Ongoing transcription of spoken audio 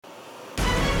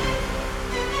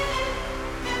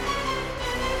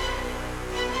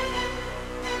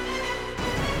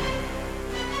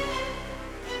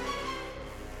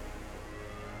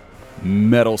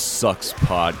Metal Sucks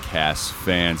podcast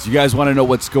fans. You guys want to know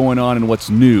what's going on and what's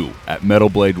new at Metal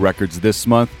Blade Records this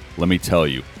month? Let me tell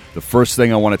you. The first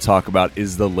thing I want to talk about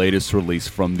is the latest release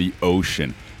from The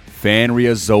Ocean,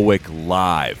 Phanerozoic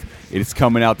Live. It is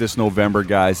coming out this November,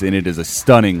 guys, and it is a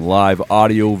stunning live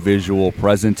audio-visual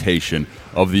presentation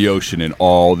of The Ocean in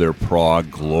all their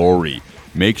prog glory.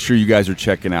 Make sure you guys are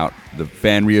checking out the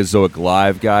Phanerozoic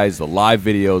Live, guys, the live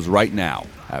videos right now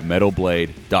at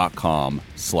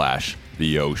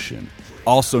metalblade.com/theocean.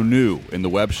 Also new in the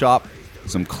web shop,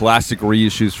 some classic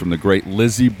reissues from the great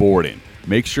Lizzie Borden.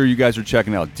 Make sure you guys are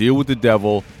checking out Deal with the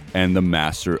Devil and The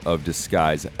Master of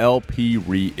Disguise LP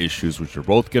reissues, which are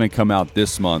both going to come out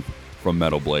this month from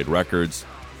Metal Blade Records.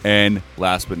 And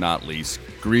last but not least,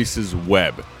 Grease's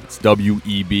Web. It's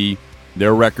W-E-B.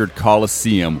 Their record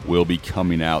Coliseum will be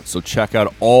coming out. So check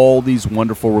out all these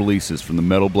wonderful releases from the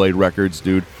Metal Blade Records,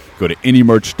 dude. Go to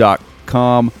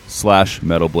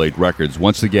indiemerch.com/Metal Blade Records.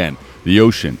 Once again, The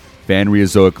Ocean,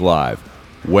 Phanerozoic Live,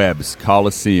 Webs,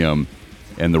 Coliseum,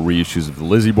 and the reissues of the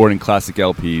Lizzie Borden Classic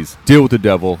LPs, Deal with the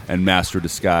Devil, and Master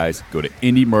Disguise. Go to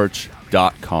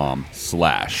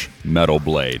indiemerch.com/Metal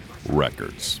Blade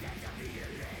Records.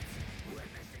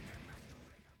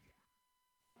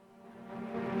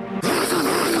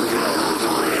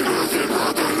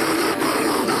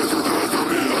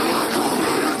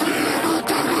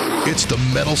 It's the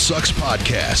Metal Sucks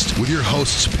Podcast with your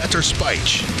hosts Petter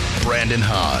Speich, Brandon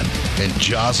Hahn, and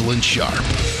Jocelyn Sharp.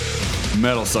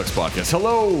 Metal Sucks Podcast.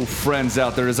 Hello, friends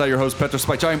out there. Is that your host, Petter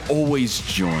Speich? I'm always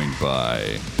joined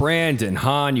by Brandon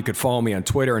Hahn. You could follow me on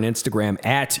Twitter and Instagram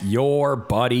at Your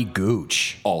Buddy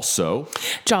Gooch. Also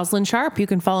Jocelyn Sharp. You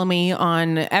can follow me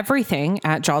on everything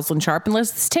at Jocelyn Sharp.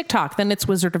 Unless it's TikTok, then it's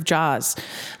Wizard of Jaws.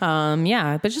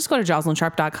 But just go to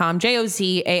jocelynsharp.com.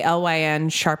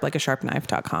 JOZALYN, sharp like a sharp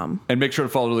knife.com. And make sure to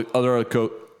follow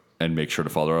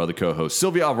our other co-host,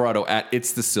 Sylvia Alvarado at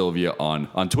It's the Sylvia on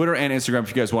Twitter and Instagram. If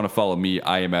you guys want to follow me,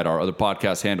 I am at our other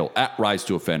podcast handle at Rise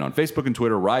to Offend on Facebook and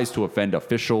Twitter, Rise to Offend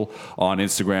Official on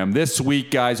Instagram. This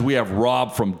week, guys, we have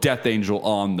Rob from Death Angel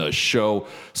on the show.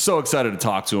 So excited to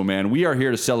talk to him, man. We are here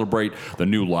to celebrate the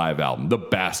new live album, The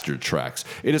Bastard Tracks.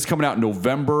 It is coming out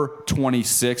November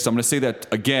 26th. I'm going to say that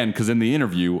again because in the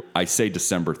interview, I say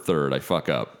December 3rd. I fuck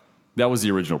up. That was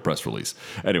the original press release.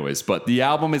 Anyways, but the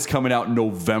album is coming out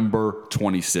November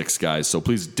 26th, guys. So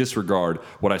please disregard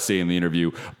what I say in the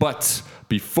interview. But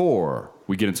before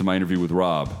we get into my interview with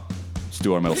Rob, let's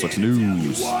do our Metal Sucks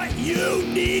News. What you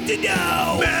need to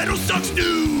know. Metal Sucks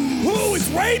News. Who is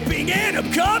raping an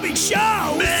upcoming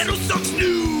show? Metal Sucks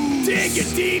News. Dig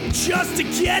it deep just to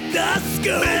get the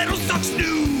scoop. Metal Sucks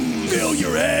News. Fill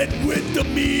your head with the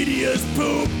media's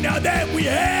poop. Now that we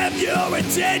have your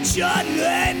attention,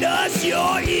 lend us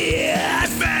your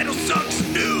ears. Metal Sucks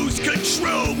News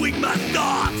controlling my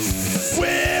thoughts.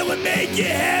 Will it make you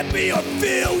happy or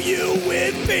fill you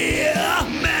with fear?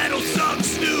 Metal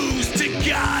Sucks News to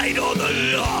guide all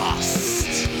the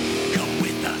lost. Come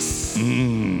with us.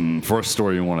 First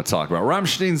story we want to talk about.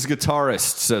 Rammstein's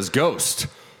guitarist says Ghost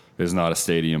is not a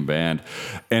stadium band,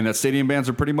 and that stadium bands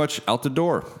are pretty much out the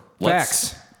door.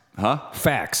 Facts.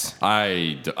 Facts.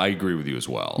 I agree with you as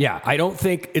well. Yeah, I don't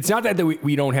think... It's not that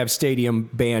we don't have stadium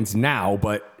bands now,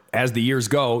 but as the years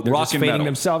go, they're just fading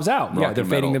themselves out. Yeah, they're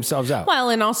fading themselves out. Well,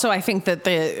 and also I think that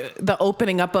the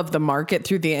opening up of the market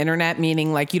through the internet,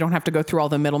 meaning like you don't have to go through all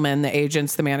the middlemen, the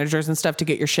agents, the managers and stuff to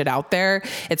get your shit out there.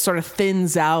 It sort of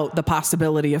thins out the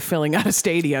possibility of filling out a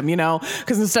stadium, you know?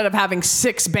 Because instead of having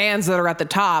 6 bands that are at the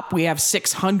top, we have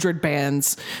 600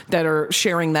 bands that are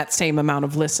sharing that same amount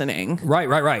of listening.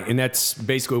 Right. And that's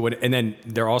basically what... And then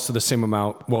they're also the same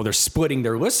amount... Well, they're splitting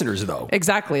their listeners, though.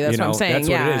 Exactly. That's what I'm saying. That's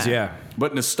what it is, yeah.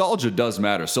 But nostalgia does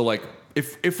matter. So, like,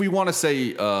 if we want to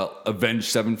say Avenged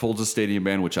Sevenfold's a stadium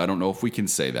band, which I don't know if we can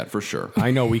say that for sure.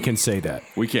 I know we can say that.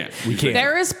 We can't.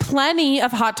 There is plenty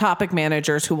of Hot Topic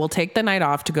managers who will take the night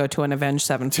off to go to an Avenged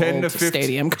Sevenfold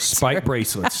stadium concert. Spike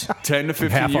bracelets. 10 to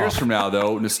 15 years from now,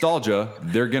 though, nostalgia,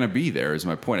 they're going to be there, is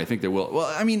my point. I think they will.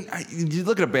 Well, I mean, you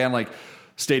look at a band like...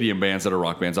 Stadium bands that are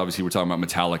rock bands. Obviously, we're talking about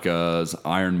Metallica's,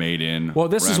 Iron Maiden. Well,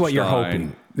 this Rammstein. is what you're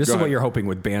hoping. This is what you're hoping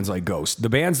with bands like Ghost. The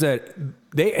bands that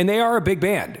they are a big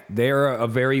band. They are a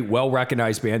very well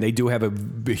recognized band. They do have a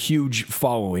huge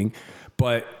following,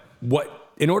 but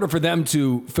in order for them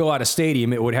to fill out a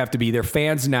stadium, it would have to be their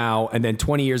fans now, and then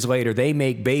 20 years later, they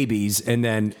make babies, and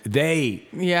then they...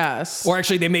 Yes. Or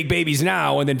actually, they make babies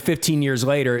now, and then 15 years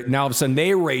later, now all of a sudden,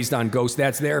 they're raised on Ghost.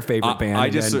 That's their favorite band.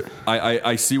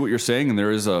 I see what you're saying, and there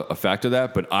is a fact of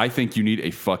that, but I think you need a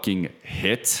fucking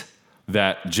hit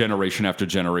that generation after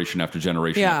generation after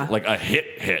generation, Yeah. like a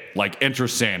hit, like Enter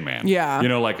Sandman. Yeah. You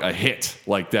know, like a hit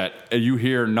like that you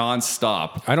hear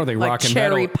nonstop. I don't think Like rock and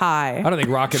cherry metal. pie. I don't think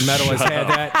rock and metal has had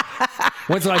that.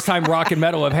 When's the last time rock and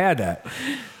metal have had that?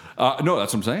 No,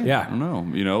 that's what I'm saying. Yeah. I don't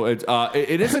know. You know, it is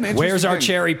an interesting Where's our thing.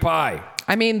 cherry pie?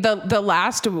 I mean, the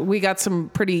last, we got some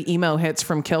pretty emo hits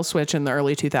from Killswitch in the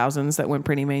early 2000s that went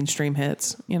pretty mainstream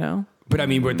hits, you know? But I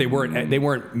mean, but they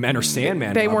weren't Men or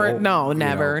Sandman. They level, weren't, no, you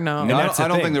never, know? no. And No, that's the I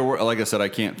don't thing. think there were. Like I said, I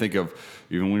can't think of,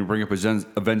 even when you bring up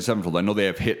Avenged Sevenfold, I know they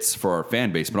have hits for our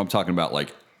fan base, but I'm talking about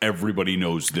like everybody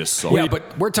knows this song. Yeah,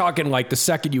 but we're talking like the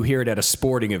second you hear it at a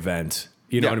sporting event.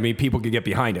 You know Yeah. what I mean? People can get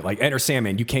behind it. Like Enter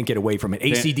Sandman, you can't get away from it.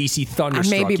 AC/DC I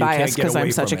Thunderstruck, may be you can't biased get because away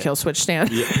I'm such a from it. Killswitch stan.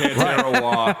 Pantera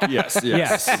Walk, yes,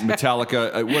 Yes.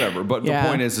 Metallica, whatever. But Yeah. the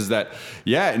point is that,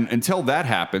 until that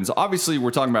happens, obviously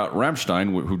we're talking about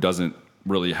Rammstein, who doesn't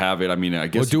really have it. I mean, I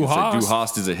guess Well, you could say Du Du Hast.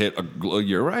 Hast is a hit.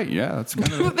 You're right. Yeah, that's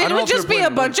kind of. It would just be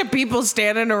a bunch of people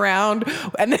standing around,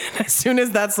 and then as soon as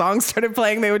that song started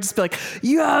playing, they would just be like,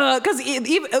 "Yeah," because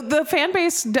the fan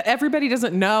base, everybody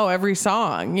doesn't know every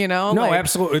song, you know? No, Like,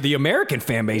 absolutely. The American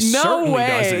fan base No certainly way.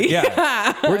 doesn't.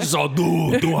 Yeah. We're just all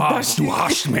du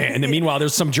hast, man. And then meanwhile,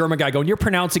 there's some German guy going, "You're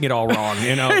pronouncing it all wrong,"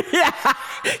 you know?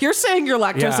 You're saying you're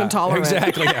lactose intolerant.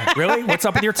 Exactly. Yeah. Really? What's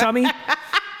up with your tummy?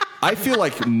 I feel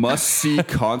like must-see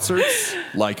concerts,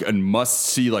 and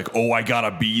must-see, I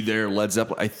gotta be there, Led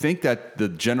Zeppelin. I think that the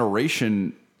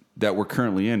generation that we're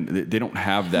currently in, they don't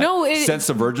have that sense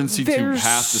of urgency to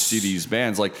have to see these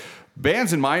bands. Like,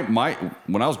 bands in my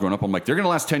when I was growing up, I'm like, they're gonna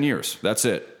last 10 years. That's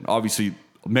it. Obviously,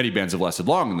 many bands have lasted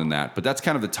longer than that, but that's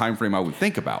kind of the time frame I would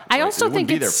think about. I also it wouldn't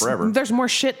think be there forever. there's more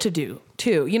shit to do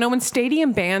too. You know, when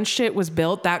stadium band shit was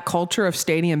built, that culture of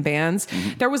stadium bands,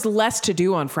 there was less to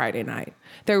do on Friday night.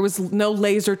 There was no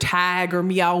laser tag or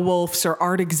Meow Wolves or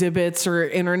art exhibits or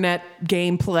internet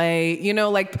gameplay. You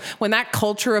know, like when that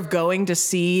culture of going to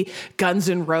see Guns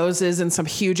N' Roses in some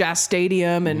huge ass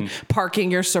stadium and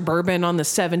parking your Suburban on the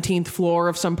 17th floor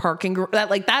of some parking,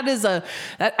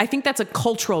 I think that's a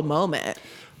cultural moment.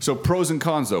 So pros and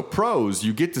cons, though. Pros,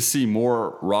 you get to see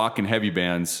more rock and heavy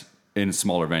bands in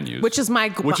smaller venues, Which is my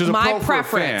a pro preference.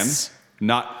 for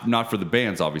a fan, not for the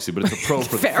bands, obviously, but it's a pro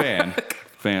for the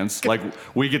fans. Like,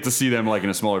 we get to see them in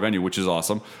a smaller venue, which is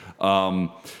awesome.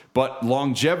 But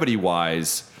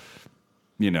longevity-wise,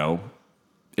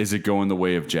 is it going the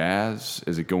way of jazz?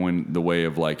 Is it going the way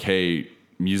of hey,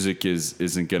 music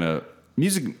isn't gonna.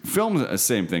 Film is the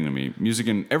same thing to me. Music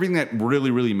and everything that really,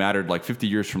 really mattered 50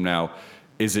 years from now,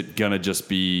 is it gonna just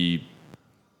be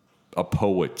a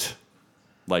poet?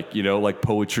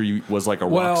 Poetry was a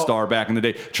rock star back in the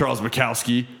day. Charles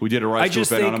Bukowski, we did a Rise to a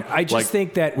Fan on him. I just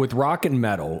think that with rock and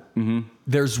metal,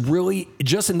 there's really,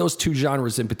 just in those two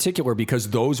genres in particular, because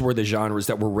those were the genres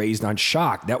that were raised on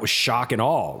shock. That was shock and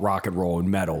awe, rock and roll and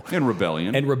metal. And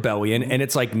rebellion. And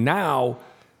it's now,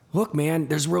 look, man,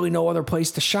 there's really no other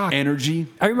place to shock. Energy.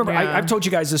 I remember, Yeah. I've told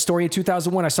you guys this story in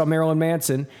 2001. I saw Marilyn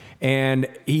Manson, and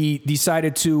he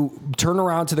decided to turn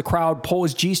around to the crowd, pull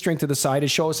his G-string to the side, and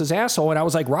show us his asshole. And I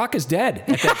was like, rock is dead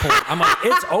at that point. I'm like,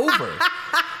 it's over.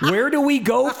 Where do we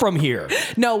go from here?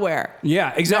 Nowhere.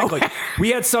 Yeah, exactly. Nowhere. We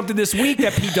had something this week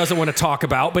that Pete doesn't want to talk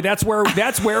about, but that's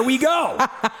where we go.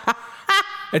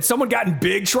 And someone got in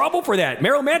big trouble for that.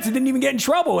 Marilyn Manson didn't even get in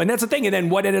trouble. And that's the thing. And then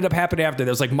what ended up happening after?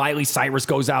 There was Miley Cyrus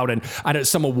goes out and on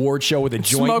some award show with a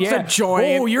joint. Smokes a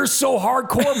joint. Oh, you're so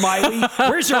hardcore, Miley.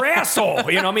 Where's your asshole?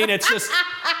 You know what I mean? It's just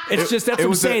that's what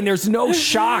I'm saying. There's no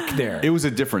shock there. It was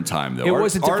a different time, though. It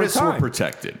was a different Artists time. were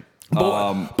protected.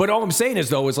 But all I'm saying is,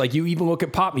 though, is you even look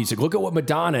at pop music. Look at what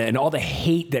Madonna and all the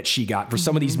hate that she got for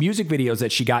some of these music videos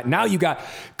that she got. Now you got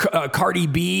Cardi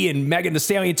B and Megan Thee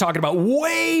Stallion talking about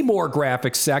way more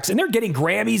graphic sex, and they're getting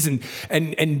Grammys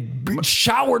and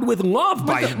showered with love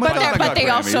by But they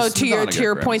also, Grammys. to your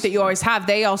Madonna got point Grammys. that you always have,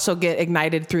 they also get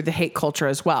ignited through the hate culture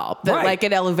as well. That, Right.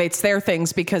 it elevates their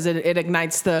things because it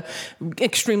ignites the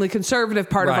extremely conservative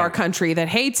part of Right. our country that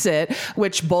hates it,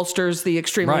 which bolsters the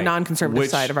extremely Right. non-conservative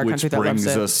side of our country that loves brings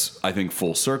it. us, I think,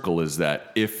 full circle is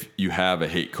that if you have a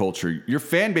hate culture, your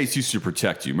fan base used to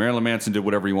protect you. Marilyn Manson did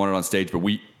whatever he wanted on stage, but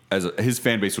his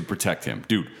fan base would protect him.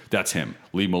 Dude, that's him.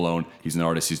 Leave him alone. He's an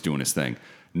artist. He's doing his thing.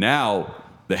 Now,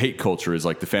 the hate culture is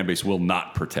the fan base will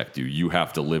not protect you. You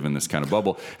have to live in this kind of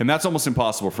bubble. And that's almost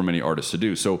impossible for many artists to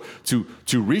do. So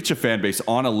to reach a fan base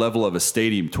on a level of a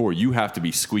stadium tour, you have to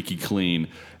be squeaky clean.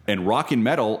 And rock and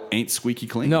metal ain't squeaky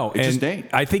clean. No, it just ain't.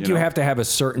 I think you know? have to have a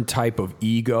certain type of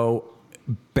ego.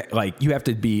 You have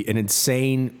to be an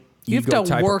insane You ego have to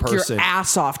type work of your person.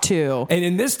 ass off too. And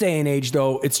in this day and age,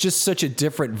 though, it's just such a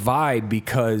different vibe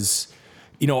because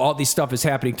all these stuff is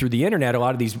happening through the internet. A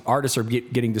lot of these artists are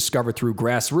getting discovered through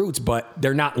grassroots, but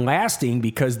they're not lasting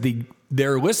because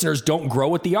their listeners don't grow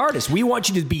with the artist. We want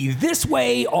you to be this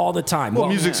way all the time. Well,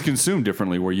 music's consumed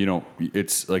differently where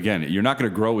it's, again, you're not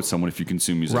going to grow with someone if you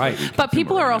consume music. Right. But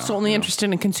people are also only interested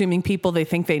in consuming people they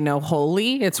think they know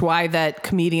wholly. It's why that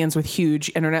comedians with huge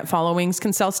internet followings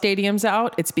can sell stadiums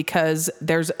out. It's because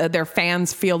their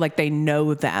fans feel like they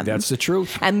know them. That's the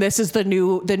truth. And this is the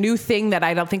new thing that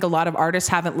I don't think a lot of artists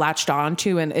haven't latched on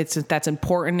to, and that's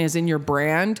important, is in your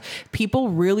brand. People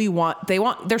really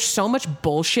there's so much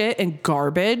bullshit and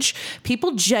garbage.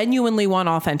 People genuinely want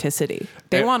authenticity.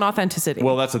 They want authenticity.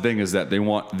 Well, that's the thing, is that they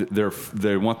want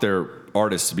their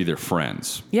artists to be their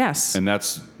friends. Yes. And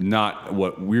that's not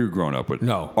what we're growing up with.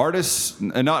 No. Artists,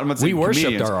 and I'm not saying we worshipped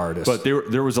comedians, our artists. but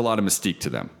there was a lot of mystique to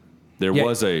them.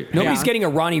 Nobody's getting a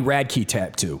Ronnie Radke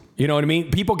tattoo. You know what I mean?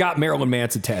 People got Marilyn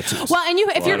Manson tattoos. Well, and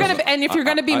if you're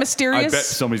gonna be mysterious, I bet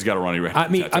somebody's got a Ronnie Radke. I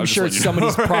mean, tattoo. I'm sure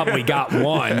somebody's probably got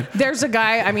one. There's a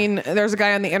guy on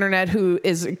the internet who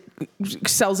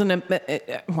sells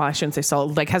I shouldn't say sell,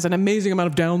 like has an amazing amount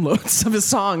of downloads of his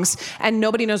songs, and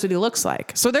nobody knows what he looks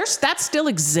like. So that still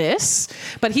exists,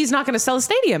 but he's not going to sell a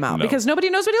stadium out because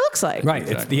nobody knows what he looks like. Right.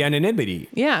 Exactly. It's the anonymity.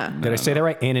 Yeah. Did I say that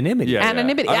right? Anonymity. Yeah.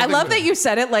 Anonymity. I love that you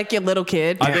said it like a little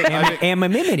kid.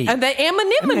 Anonymity. And the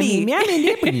anonymity.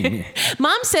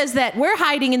 Mom says that we're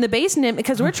hiding in the basement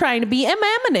because we're trying to be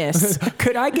anonymous.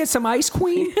 Could I get some ice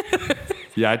cream?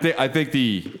 Yeah, I think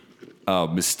the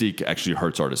mystique actually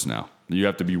hurts artists now. You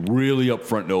have to be really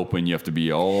upfront and open. You have to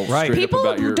be all straight People up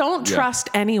about your... don't trust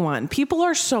anyone. People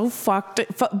are so fucked.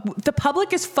 The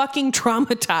public is fucking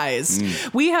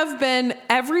traumatized. We have been,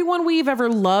 everyone we've ever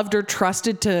loved or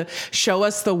trusted to show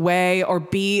us the way or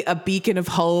be a beacon of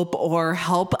hope or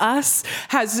help us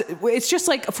it's just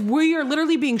like we are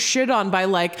literally being shit on by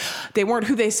like, they weren't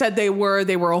who they said they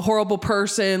were a horrible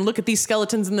person. Look at these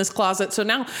skeletons in this closet. So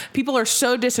now people are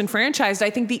so disenfranchised. I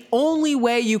think the only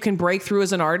way you can break through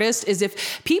as an artist is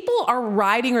if people are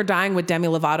riding or dying with Demi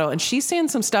Lovato and she's saying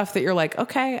some stuff that you're like,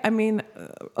 okay, I mean,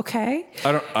 okay.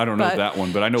 I don't know that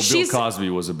one, but I know Bill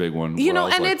Cosby was a big one.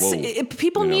 And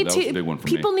people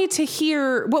need to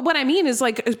hear what I mean is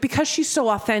like, because she's so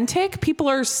authentic, people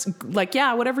are like,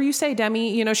 yeah, whatever you say,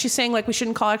 Demi, she's saying like we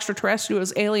shouldn't call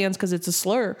extraterrestrials aliens because it's a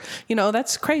slur.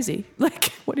 That's crazy.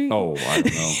 Like, what do you? Oh, I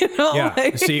don't know.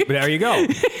 Yeah. See, there you go.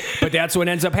 But that's what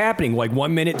ends up happening. Like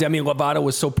 1 minute, Demi Lovato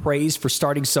was so praised for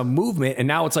starting some movement, and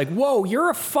now it's like, whoa, you're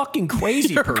a fucking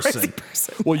crazy person.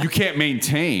 Well, you can't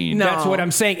maintain. No. That's what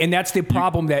I'm saying, and that's the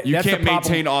problem. You can't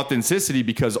maintain authenticity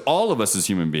because all of us as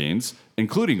human beings,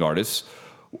 including artists,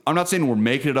 I'm not saying we're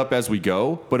making it up as we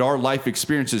go, but our life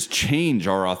experiences change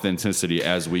our authenticity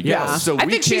as we go. Yeah. So I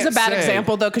think she's a bad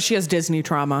example though, because she has Disney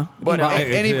trauma. But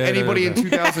anybody in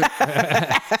 2000,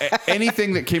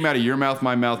 anything that came out of your mouth,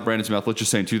 my mouth, Brandon's mouth, let's just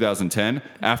say in 2010,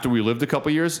 after we lived a couple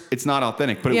years, it's not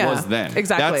authentic, but it was then.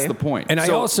 Exactly. That's the point. And I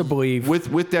also believe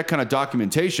with that kind of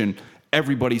documentation,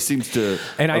 everybody seems to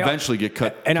eventually get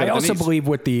cut. And I also believe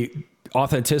with the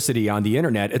authenticity on the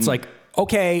internet, it's like,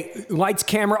 okay, lights,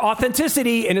 camera,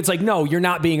 authenticity, and it's like, no, you're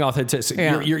not being authentic.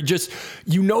 Yeah. You're just,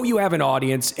 you have an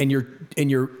audience, and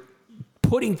you're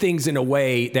putting things in a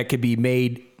way that could be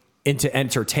made into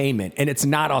entertainment, and it's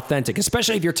not authentic,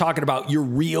 especially if you're talking about your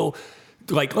real.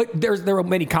 Like there are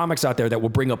many comics out there that will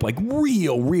bring up like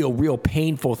real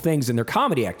painful things in their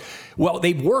comedy act. Well,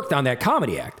 they've worked on that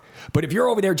comedy act. But if you're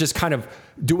over there just kind of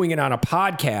doing it on a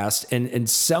podcast and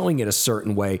selling it a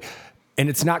certain way, and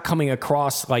it's not coming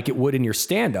across like it would in your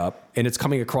stand-up, and it's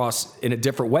coming across in a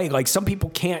different way, like some people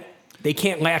can't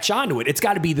latch onto it. It's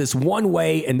got to be this one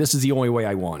way, and this is the only way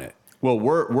I want it. Well,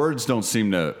 words don't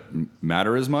seem to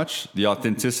matter as much. The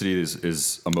authenticity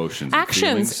is emotions,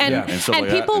 actions, and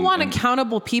people want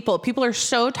accountable people. People are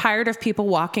so tired of people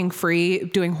walking free,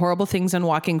 doing horrible things and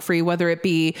walking free, whether it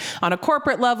be on a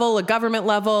corporate level, a government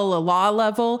level, a law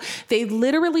level. They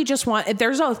literally just want.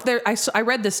 I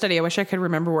read this study. I wish I could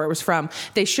remember where it was from.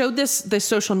 They showed the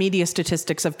social media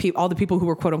statistics of all the people who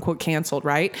were quote unquote canceled,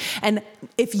 right? And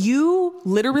if you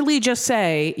literally just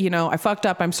say, I fucked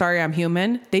up, I'm sorry, I'm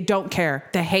human, they don't care.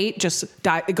 The hate just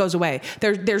it goes away.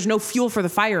 There's no fuel for the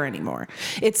fire anymore.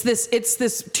 It's this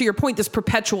to your point, this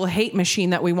perpetual hate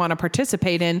machine that we want to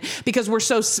participate in because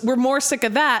we're more sick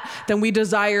of that than we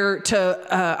desire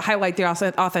to highlight the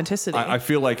authenticity. I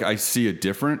feel like I see a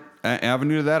different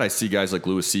avenue to that. I see guys like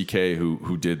Louis C.K.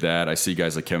 who did that. I see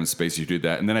guys like Kevin Spacey who did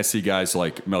that, and then I see guys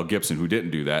like Mel Gibson who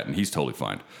didn't do that, and he's totally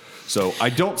fine. So I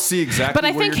don't see exactly. But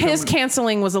I think his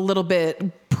canceling was a little bit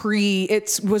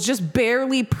it was just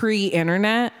barely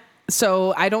pre-internet.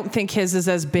 So I don't think his is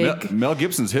as big. Mel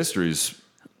Gibson's history is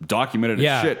documented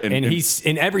as shit.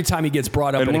 And every time he gets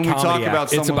brought up in a comedy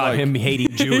act, it's about him hating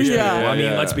Jewish people. I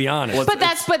mean, let's be honest.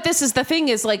 But this is the thing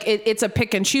is like it's a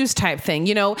pick and choose type thing.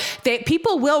 You know,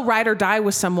 people will ride or die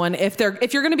with someone if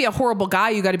you're going to be a horrible guy,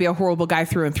 you got to be a horrible guy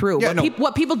through and through. Yeah,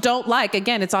 what people don't like,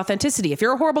 again, it's authenticity. If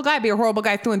you're a horrible guy, be a horrible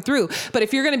guy through and through. But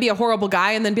if you're going to be a horrible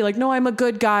guy and then be like, no, I'm a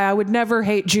good guy, I would never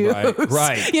hate Jews.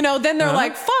 Right. You know, then they're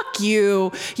like, fuck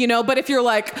you. You know, but if you're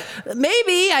like,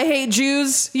 maybe I hate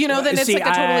Jews, you know, then it's like a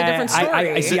totally different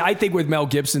story. I think with Mel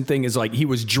Gibson thing is like he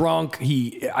was drunk.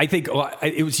 He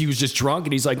was just drunk,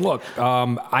 and he's like, look,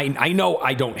 I know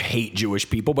I don't hate Jewish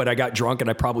people, but I got drunk and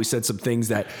I probably said some things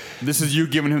that. This is you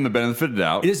giving him the benefit of the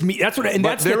doubt. It is me. That's what. And but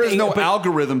that's there the is thing, no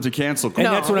algorithm to cancel culture.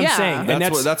 And that's what I'm saying. And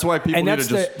that's why people need to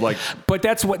just like. But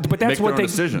that's one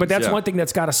thing. But that's one thing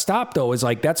that's got to stop though. Is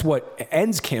like that's what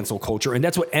ends cancel culture, and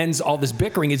that's what ends all this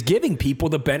bickering. Is giving people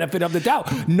the benefit of the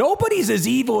doubt. Nobody's as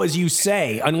evil as you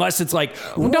say, unless it's like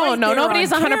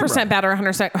nobody's 100% bad or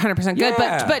 100% good.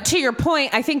 Yeah. But to your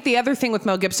point, I think the other thing with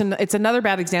Mel Gibson, it's another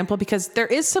bad example because there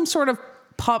is some sort of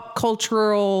pop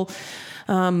cultural.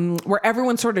 Where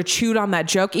everyone sort of chewed on that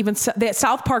joke. Even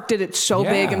South Park did it so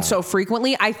big and so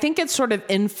frequently. I think it sort of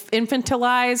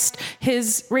infantilized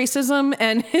his racism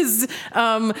and his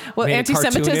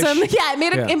anti-Semitism.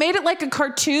 It made it like a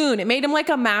cartoon. It made him like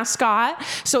a mascot.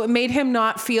 So it made him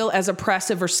not feel as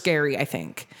oppressive or scary, I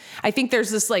think. I think there's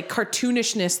this like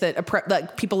cartoonishness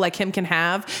that people like him can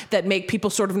have that make people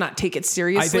sort of not take it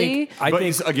seriously. I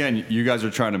think again, you guys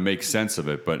are trying to make sense of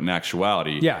it, but in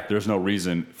actuality, there's no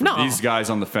reason for these guys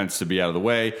on the fence to be out of the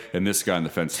way and this guy on the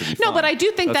fence to be fine. No, but I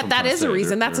do think that is a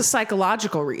reason. That's a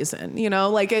psychological reason. You know,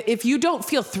 like if you don't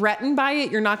feel threatened by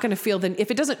it, you're not going to feel if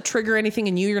it doesn't trigger anything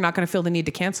in you, you're not going to feel the need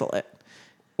to cancel it.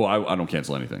 Well, I don't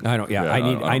cancel anything. I don't. Yeah,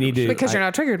 I need to because you're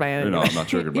not triggered by it. No, I'm not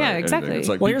triggered by it. Yeah, exactly. It's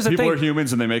like here's people are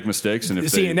humans and they make mistakes. And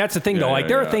and that's the thing though. Like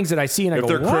there are things that I see and I go, if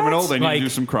they're criminal, they need to do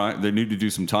some crime. They need to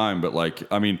do some time. But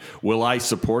like, I mean, will I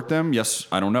support them? Yes,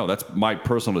 I don't know. That's my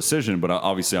personal decision. But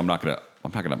obviously, I'm not gonna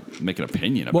make an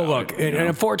opinion about it. Well, look, and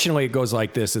unfortunately, it goes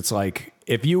like this. It's like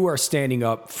if you are standing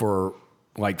up for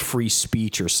like free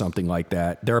speech or something like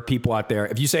that, there are people out there.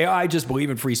 If you say, I just believe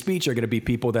in free speech, there are going to be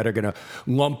people that are going to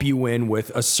lump you in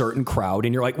with a certain crowd.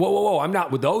 And you're like, whoa, I'm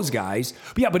not with those guys.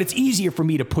 But it's easier for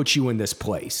me to put you in this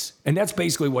place. And that's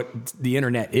basically what the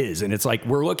internet is. And it's like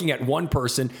we're looking at one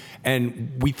person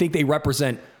and we think they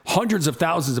represent hundreds of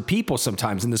thousands of people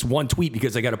sometimes in this one tweet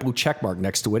because they got a blue check mark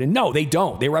next to it. And no, they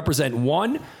don't. They represent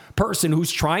one person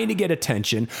who's trying to get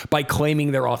attention by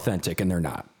claiming they're authentic, and they're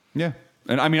not. Yeah.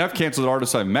 And I mean, I've canceled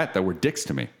artists I've met that were dicks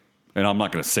to me. And I'm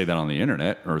not going to say that on the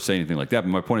internet or say anything like that. But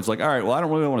my point is like, all right, well, I don't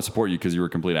really want to support you because you're a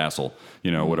complete asshole,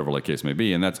 whatever the case may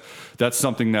be. And that's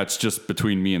something that's just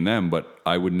between me and them, but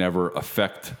I would never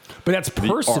affect. But that's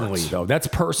personally, though. That's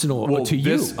personal to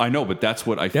you. I know, but that's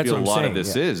what I feel a lot of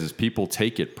this is people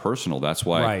take it personal. That's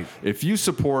why if you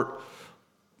support,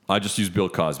 I just use Bill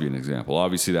Cosby as an example.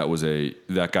 Obviously,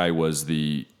 that guy was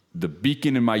the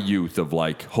beacon in my youth of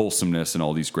like wholesomeness and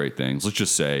all these great things, let's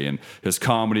just say. And his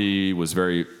comedy was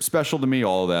very special to me,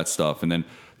 all of that stuff. And then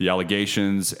the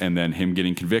allegations and then him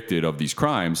getting convicted of these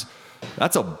crimes,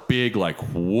 that's a big like,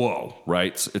 whoa,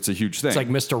 right? It's a huge thing. It's like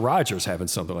Mr. Rogers having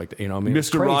something like that. You know, I mean,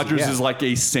 Mr. Rogers is like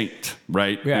a saint,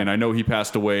 right? Yeah. And I know he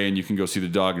passed away and you can go see the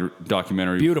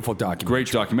documentary. Beautiful documentary. Great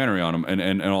documentary on him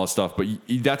and all that stuff. But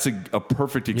that's a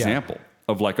perfect example.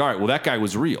 Of like, all right, well, that guy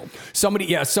was real.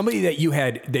 Somebody that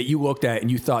you looked at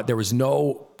and you thought there was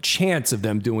no chance of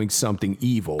them doing something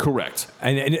evil. Correct.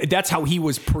 And that's how he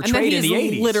was portrayed in the 80s.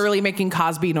 He's literally making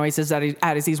Cosby noises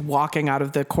as he's walking out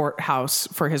of the courthouse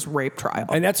for his rape trial.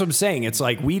 And that's what I'm saying. It's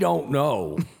like, we don't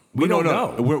know. We don't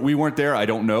know. We weren't there. I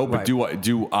don't know. But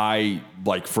do I,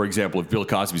 like, for example, if Bill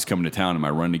Cosby's coming to town, am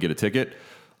I running to get a ticket?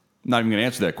 Not even going to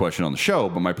answer that question on the show,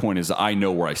 but my point is I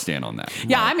know where I stand on that.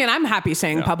 Yeah, I mean, I'm happy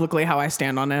saying publicly how I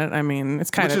stand on it. I mean, it's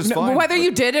kind of fine. Whether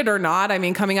you did it or not. I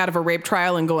mean, coming out of a rape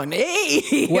trial and going,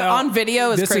 hey, on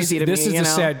video is crazy to me.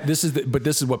 But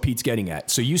this is what Pete's getting at.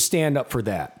 So you stand up for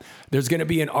that. There's going to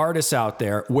be an artist out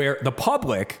there where the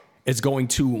public is going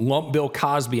to lump Bill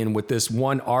Cosby in with this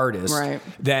one artist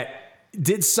that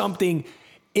did something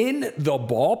in the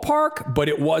ballpark, but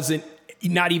it wasn't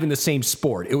not even the same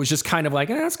sport. It was just kind of like,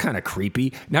 that's kind of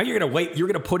creepy. Now you're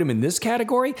going to put him in this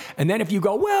category. And then if you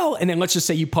go, well, and then let's just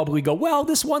say you publicly go, well,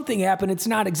 this one thing happened. It's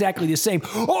not exactly the same.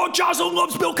 Oh, Jocelyn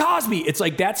loves Bill Cosby. It's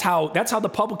like, that's how the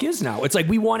public is now. It's like,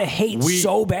 we want to hate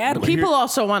so badly. People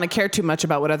also want to care too much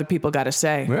about what other people got to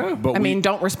say. Yeah, but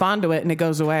don't respond to it and it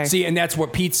goes away. See, and that's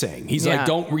what Pete's saying. He's like,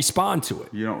 don't respond to it.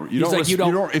 If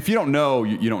you don't know,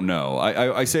 you don't know.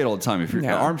 I say it all the time. If you're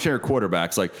armchair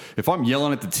quarterbacks, like if I'm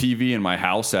yelling at the TV in my my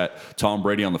house at Tom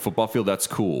Brady on the football field, that's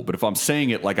cool. But if I'm saying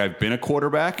it like I've been a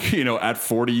quarterback, at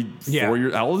 44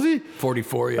 years, how old is he?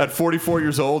 44. Yeah. At 44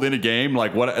 years old in a game,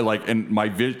 and my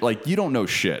you don't know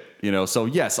shit. So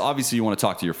yes, obviously you want to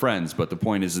talk to your friends, but the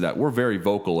point is that we're very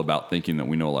vocal about thinking that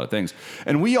we know a lot of things.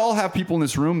 And we all have people in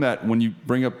this room that when you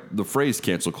bring up the phrase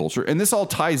cancel culture, and this all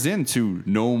ties into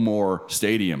no more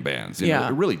stadium bans. It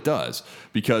really does,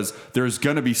 because there's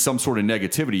going to be some sort of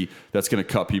negativity that's going to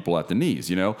cut people at the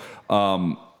knees,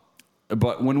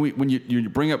 But when you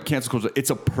bring up cancel culture,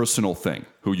 it's a personal thing.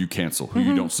 Who you cancel, who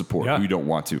you don't support, who you don't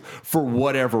want to, for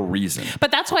whatever reason.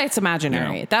 But that's why it's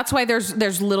imaginary. That's why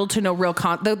there's little to no real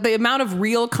the amount of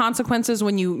real consequences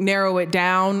when you narrow it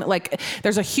down. Like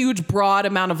there's a huge broad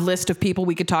amount of list of people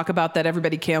we could talk about that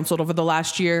everybody canceled over the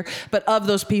last year. But of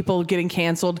those people getting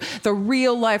canceled, the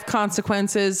real life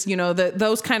consequences,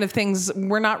 those kind of things,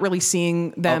 we're not really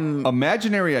seeing them.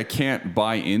 Imaginary, I can't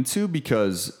buy into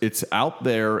because it's out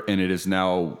there and it is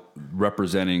now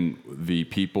representing the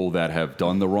people that have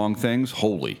done the wrong things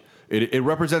wholly. It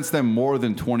represents them more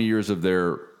than 20 years of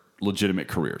their legitimate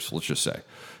careers, let's just say.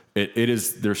 It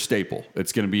is their staple.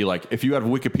 It's going to be like, if you have a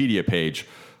Wikipedia page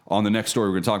on the next story,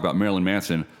 we're going to talk about Marilyn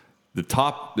Manson, the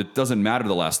top, it doesn't matter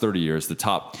the last 30 years, the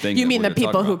top thing. You mean the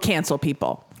people who cancel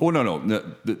people? Oh,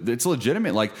 no. It's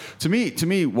legitimate. Like, to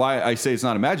me, why I say it's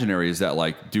not imaginary is that,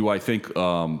 like, do I think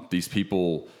these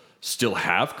people still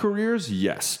have careers?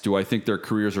 Yes. Do I think their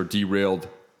careers are derailed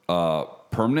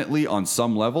permanently on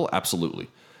some level? Absolutely.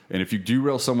 And if you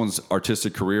derail someone's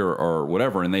artistic career or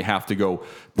whatever, and they have to go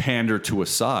pander to a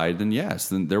side, then yes,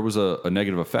 then there was a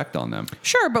negative effect on them.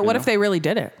 Sure, but what if they really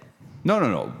did it?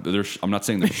 No. I'm not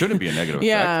saying there shouldn't be a negative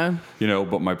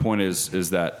effect. But my point is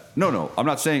that I'm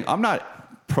not saying I'm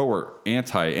not pro or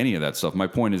anti any of that stuff. My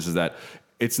point is that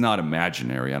it's not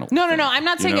imaginary. No. I'm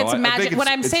not saying it's imaginary. What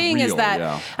I'm saying is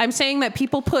that I'm saying that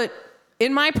people put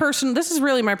this is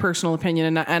really my personal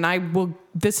opinion, and I will.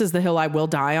 This is the hill I will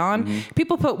die on. Mm-hmm.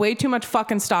 People put way too much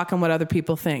fucking stock in what other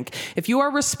people think. If you are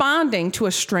responding to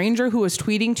a stranger who is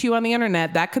tweeting to you on the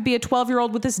internet, that could be a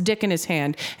 12-year-old with his dick in his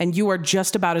hand, and you are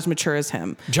just about as mature as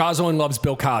him. Jocelyn loves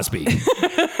Bill Cosby.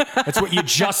 That's what you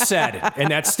just said in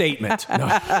that statement. No.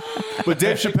 But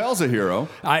Dave Chappelle's a hero.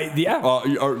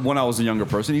 When I was a younger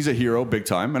person, he's a hero, big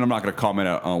time. And I'm not going to comment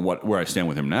on where I stand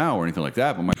with him now or anything like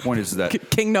that. But my point is that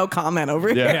King, no comment over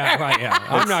here. Yeah, right. Yeah,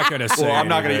 I'm not going to say. Well, I'm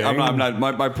not going to. I'm not.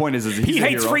 My point is he's he a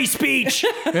hates hero. free speech.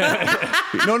 No,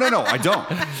 I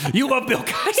don't. You love Bill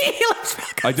Cosby. He loves Bill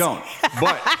Cosby. I don't.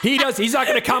 But he does. He's not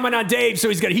going to comment on Dave, so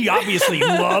he obviously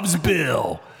loves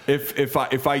Bill.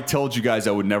 If I told you guys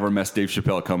I would never mess Dave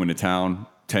Chappelle coming to town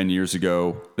 10 years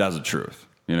ago, that's the truth.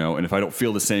 And if I don't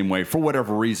feel the same way for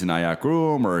whatever reason, I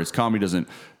outgrew him or his comedy doesn't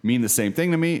mean the same thing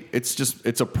to me,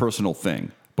 it's a personal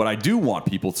thing. But I do want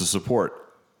people to support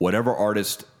whatever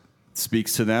artist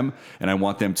speaks to them, and I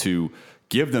want them to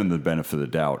give them the benefit of the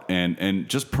doubt and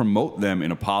just promote them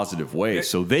in a positive way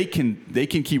so they can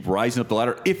keep rising up the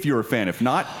ladder if you're a fan. If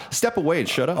not, step away and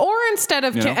shut up. Or instead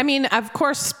of, I mean, of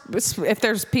course, if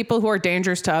there's people who are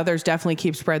dangerous to others, definitely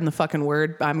keep spreading the fucking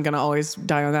word. I'm going to always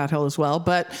die on that hill as well.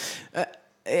 But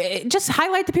just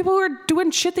highlight the people who are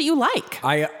doing shit that you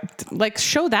like.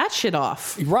 Show that shit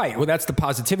off. Right. Well, that's the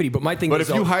positivity. But my thing is... But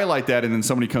if you highlight that and then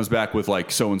somebody comes back with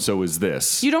like, so-and-so is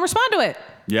this. You don't respond to it.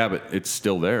 Yeah, but it's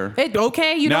still there. You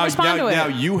don't respond to it. Now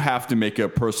you have to make a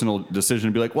personal decision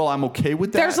and be like, well, I'm okay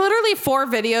with that. There's literally 4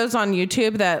 videos on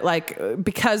YouTube that,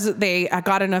 because they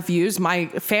got enough views, my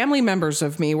family members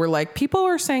of me were like, people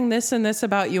are saying this and this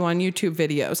about you on YouTube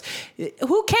videos.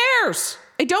 Who cares?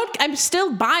 I'm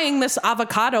still buying this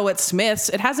avocado at Smith's.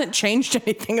 It hasn't changed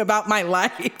anything about my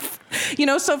life.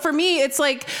 So for me, it's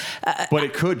like... but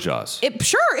it could, Joss.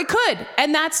 Sure, it could.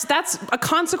 And that's a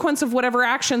consequence of whatever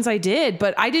actions I did,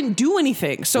 but I didn't do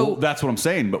anything. So well, that's what I'm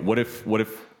saying. But what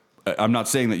if I'm not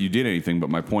saying that you did anything,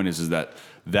 but my point is that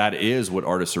is what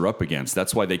artists are up against.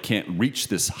 That's why they can't reach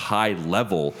this high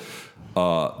level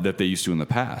that they used to in the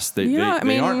past. They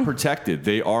aren't protected.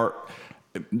 They are...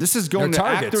 This is going to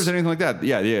actors and anything like that.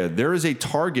 Yeah. There is a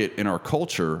target in our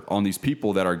culture on these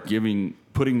people that are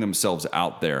putting themselves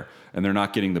out there, and they're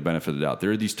not getting the benefit of the doubt.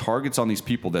 There are these targets on these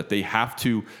people that they have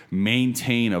to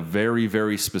maintain a very,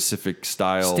 very specific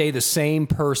style. Stay the same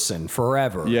person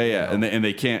forever. Yeah. And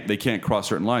they can't cross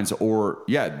certain lines, or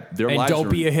their lives. And don't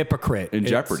be a hypocrite in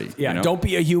jeopardy. Yeah, don't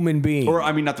be a human being. Or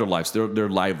I mean, not their lives. Their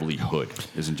livelihood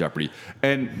is in jeopardy,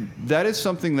 and that is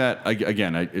something that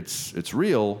again, it's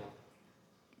real.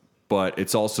 But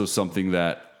it's also something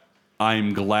that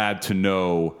I'm glad to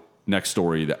know. Next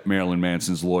story, that Marilyn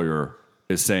Manson's lawyer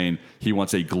is saying he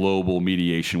wants a global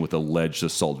mediation with alleged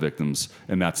assault victims,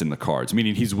 and that's in the cards.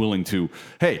 Meaning he's willing to,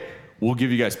 hey, we'll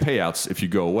give you guys payouts if you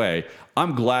go away.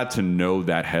 I'm glad to know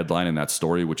that headline and that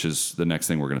story, which is the next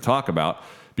thing we're going to talk about,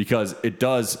 because it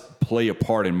does play a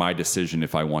part in my decision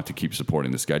if I want to keep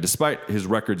supporting this guy, despite his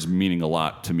records meaning a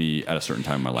lot to me at a certain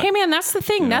time in my life. Hey man, that's the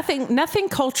thing. Nothing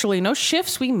culturally, no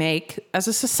shifts we make as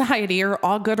a society are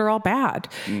all good or all bad.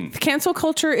 Cancel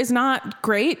culture is not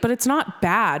great, but it's not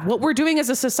bad. What we're doing as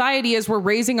a society is we're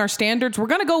raising our standards. We're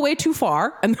going to go way too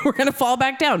far and then we're going to fall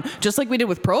back down, just like we did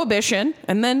with prohibition.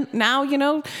 And then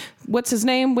now, what's his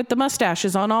name with the mustache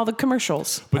is on all the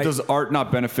commercials. But does art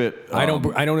not benefit? I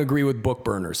don't agree with book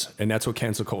burners, and that's what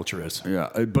cancel culture is. Yeah,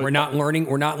 but we're not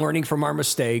learning from our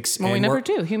mistakes. Well, we never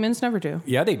do. Humans never do.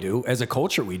 Yeah, they do. As a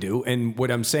culture, we do. And what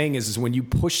I'm saying is when you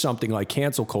push something like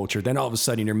cancel culture, then all of a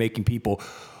sudden you're making people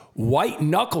white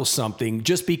knuckle something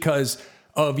just because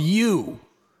of you.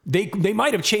 They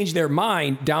might have changed their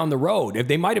mind down the road. If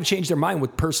they might have changed their mind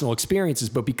with personal experiences,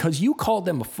 but because you called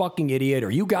them a fucking idiot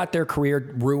or you got their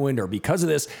career ruined or because of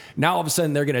this, now all of a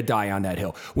sudden they're going to die on that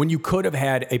hill. When you could have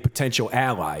had a potential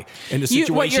ally in the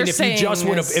situation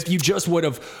if you just would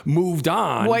have moved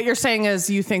on. What you're saying is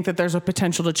you think that there's a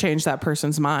potential to change that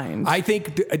person's mind. I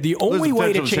think the only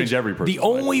way to change every person's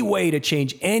only way to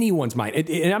change anyone's mind,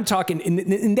 and I'm talking,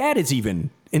 and that is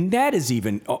even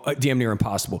damn near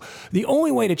impossible. The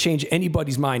only way to change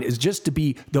anybody's mind is just to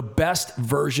be the best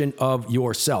version of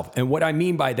yourself. And what I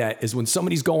mean by that is when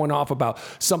somebody's going off about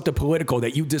something political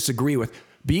that you disagree with,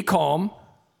 be calm.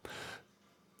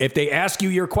 If they ask you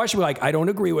your question, be like, I don't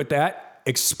agree with that.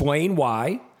 Explain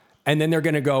why. And then they're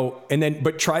going to go,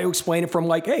 but try to explain it from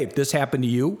like, hey, if this happened to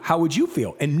you, how would you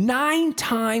feel? And 9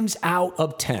 times out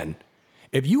of 10,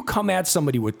 if you come at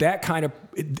somebody with that kind of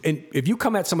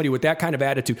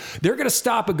attitude, they're going to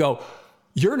stop and go,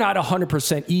 you're not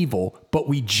 100% evil, but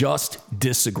we just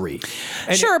disagree.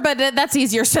 And sure, but that's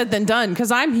easier said than done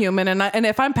because I'm human, and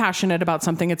if I'm passionate about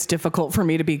something, it's difficult for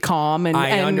me to be calm and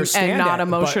not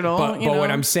emotional. But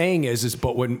what I'm saying is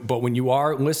when you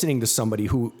are listening to somebody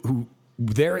who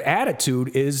their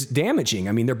attitude is damaging.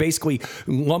 I mean, they're basically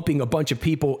lumping a bunch of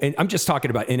people, and I'm just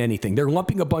talking about in anything. They're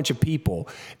lumping a bunch of people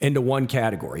into one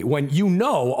category. When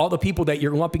all the people that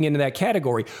you're lumping into that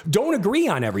category don't agree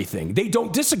on everything. They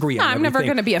don't disagree on everything. I'm never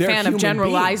going to be a fan of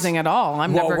generalizing at all.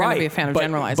 I'm never going to be a fan of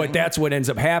generalizing. But that's what ends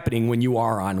up happening when you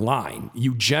are online.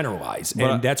 You generalize,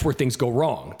 and that's where things go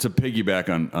wrong. To piggyback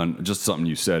on just something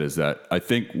you said is that I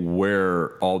think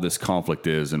where all this conflict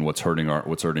is and what's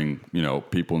hurting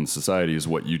people in society is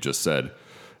what you just said,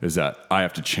 is that I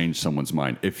have to change someone's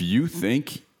mind. If you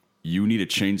think you need to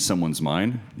change someone's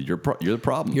mind, you're the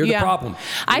problem. You're the problem.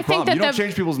 I think that you don't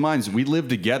change people's minds. We live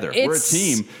together. We're a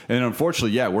team, and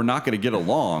unfortunately, we're not going to get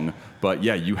along. But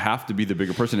you have to be the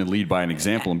bigger person and lead by an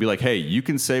example and be like, hey, you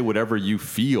can say whatever you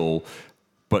feel,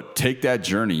 but take that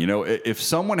journey. If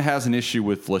someone has an issue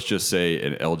with, let's just say,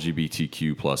 an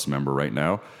LGBTQ plus member right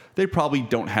now, they probably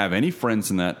don't have any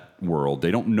friends in that world. They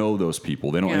don't know those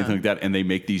people. They don't anything like that. And they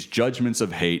make these judgments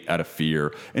of hate out of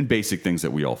fear and basic things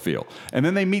that we all feel. And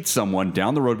then they meet someone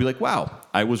down the road and be like, wow,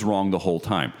 I was wrong the whole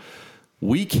time.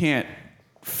 We can't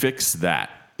fix that.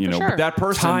 Sure. But that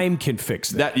person, time can fix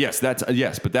that.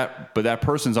 But that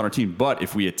person's on our team. But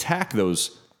if we attack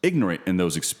those ignorant in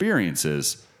those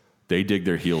experiences, they dig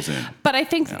their heels in. But I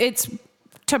think it's,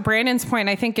 to Brandon's point,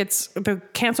 I think it's the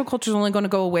cancel culture is only going to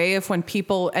go away if when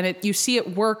people, you see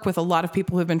it work with a lot of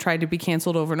people who have been tried to be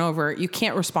canceled over and over. You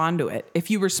can't respond to it.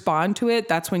 If you respond to it,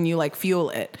 that's when you fuel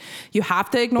it. You have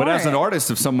to ignore it. But as an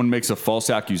artist, if someone makes a false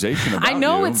accusation about I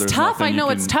know you, it's tough. I know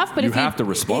it's tough, but you have to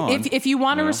respond. If you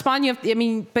want to respond, you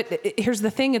have. But here's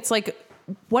the thing: it's like,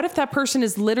 what if that person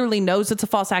knows it's a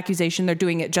false accusation? They're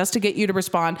doing it just to get you to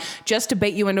respond, just to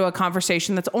bait you into a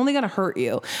conversation that's only going to hurt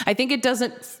you. I think it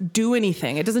doesn't do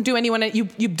anything. It doesn't do anyone.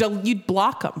 You'd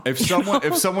block them. If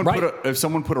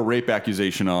someone put a rape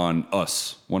accusation on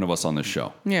us, one of us on this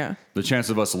show, the chance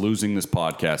of us losing this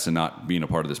podcast and not being a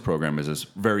part of this program is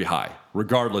very high,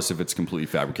 regardless if it's completely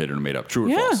fabricated or made up. True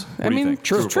or false? What do you think?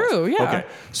 True. Yeah. Okay.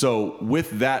 So with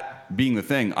that being the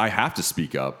thing, I have to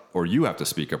speak up, or you have to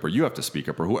speak up, or you have to speak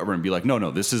up, or whoever, and be like,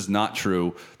 no, this is not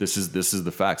true. This is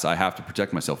the facts. I have to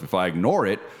protect myself. If I ignore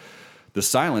it, the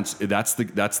silence, that's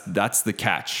the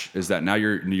catch, is that now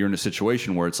you're in a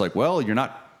situation where it's like, well, you're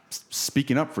not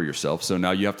speaking up for yourself. So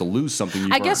now you have to lose something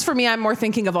you've I guess earned. for me, I'm more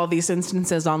thinking of all these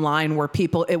instances online where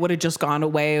it would have just gone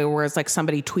away, where it's like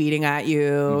somebody tweeting at you.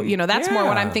 Mm-hmm. You know, that's more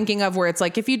what Yeah. I'm thinking of, where it's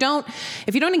like if you don't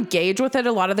engage with it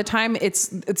a lot of the time,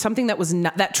 it's something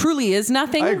that truly is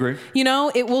nothing. I agree. You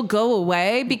know, it will go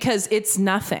away because it's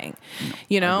nothing.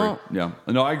 You know. Yeah.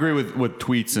 No, I agree with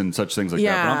tweets and such things like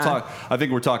that. But I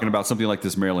think we're talking about something like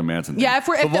this Marilyn Manson thing. Yeah,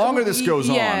 the longer this goes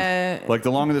on, yeah. like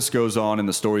the longer this goes on and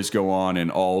the stories go on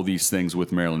and all these things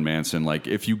with Marilyn Manson, like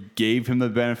if you gave him the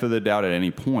benefit of the doubt at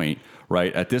any point,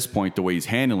 right, at this point, the way he's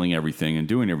handling everything and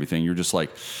doing everything, you're just like,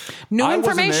 New I wasn't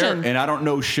information. there, and I don't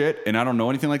know shit and I don't know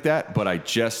anything like that, but I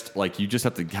just like, you just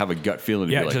have to have a gut feeling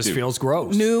to Yeah, be it like, just dude, feels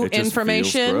gross. New It just feels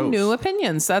information, gross. new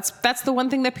opinions. That's the one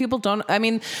thing that people don't. I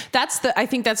mean, I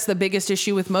think that's the biggest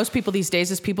issue with most people these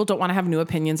days is people don't want to have new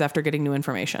opinions after getting new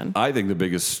information. I think the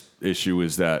biggest issue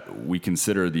is that we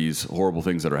consider these horrible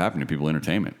things that are happening to people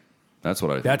entertainment. That's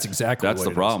what I think. That's exactly That's what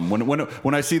the it problem.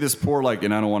 When I see this poor, like,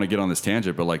 and I don't want to get on this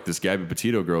tangent, but like this Gabby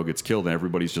Petito girl gets killed and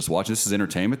everybody's just watching. This is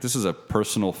entertainment. This is a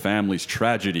personal family's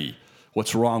tragedy.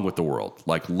 What's wrong with the world?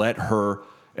 Like, let her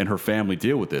and her family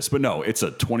deal with this. But no, it's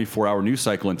a 24-hour news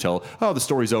cycle until, the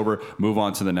story's over, move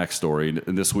on to the next story.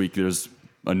 And this week there's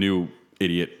a new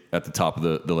idiot at the top of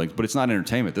the link, but it's not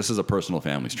entertainment. This is a personal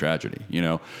family's tragedy, you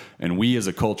know? And we as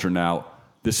a culture now,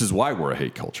 this is why we're a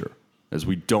hate culture, as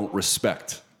we don't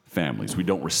respect families. We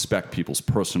don't respect people's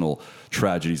personal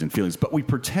tragedies and feelings, but we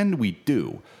pretend we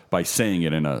do by saying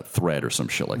it in a thread or some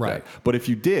shit like Right. that. But if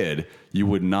you did, you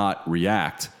would not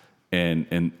react and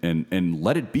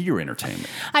let it be your entertainment.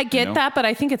 I get you know? that, but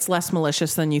I think it's less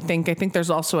malicious than you think. I think there's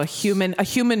also a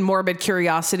human morbid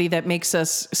curiosity that makes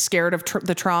us scared of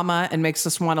the trauma and makes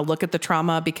us want to look at the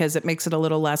trauma because it makes it a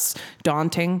little less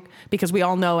daunting, because we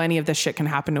all know any of this shit can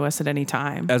happen to us at any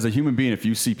time. As a human being, if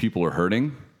you see people are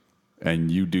hurting and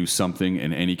you do something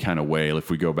in any kind of way, if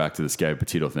we go back to this Gabby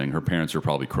Petito thing, her parents are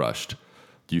probably crushed.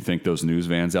 Do you think those news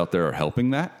vans out there are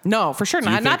helping that? No, for sure Do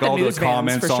you not. think Not the all news the vans,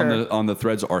 comments for sure. on the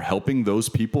threads are helping those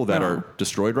people that are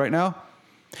destroyed right now?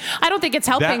 I don't think it's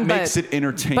helping, That makes it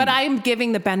entertaining. But I am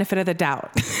giving the benefit of the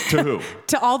doubt To who?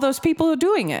 to all those people who are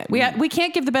doing it. We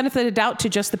can't give the benefit of the doubt to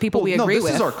just the people we agree this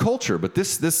with. is our culture, but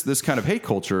this kind of hate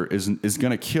culture is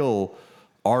going to kill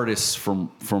artists from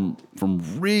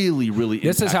really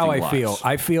This is how impacting I lives. feel.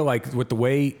 I feel like with the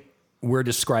way we're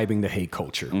describing the hate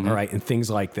culture, Mm-hmm. all right, and things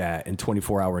like that, and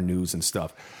 24-hour news and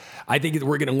stuff, I think that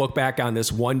we're going to look back on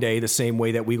this one day the same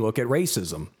way that we look at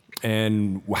racism.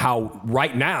 And how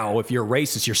right now, if you're a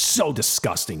racist, you're so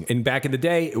disgusting. And back in the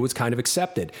day, it was kind of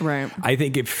accepted. Right. I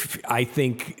think that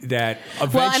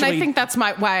eventually. Well, and I think that's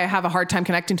why I have a hard time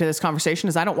connecting to this conversation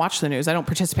is I don't watch the news. I don't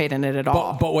participate in it at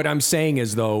all. But what I'm saying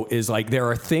is like there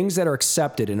are things that are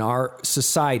accepted in our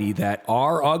society that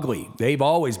are ugly. They've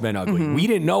always been ugly. Mm-hmm. We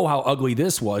didn't know how ugly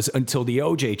this was until the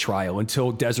OJ trial,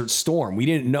 until Desert Storm. We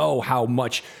didn't know how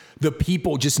much the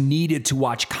people just needed to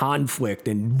watch conflict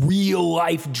and real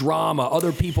life drama,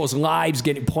 other people's lives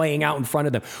playing out in front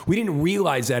of them. We didn't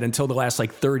realize that until the last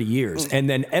 30 years. And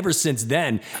then ever since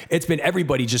then, it's been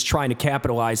everybody just trying to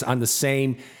capitalize on the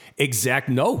same exact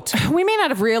note. We may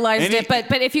not have realized it, but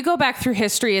if you go back through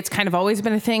history, it's kind of always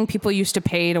been a thing. People used to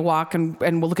pay to walk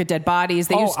and look at dead bodies.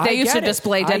 They used to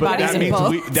display dead But bodies that in means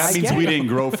books. that means we didn't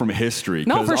grow from history.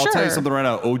 No, 'Cause for I'll tell you sure. something right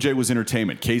now. OJ was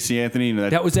entertainment. Casey Anthony and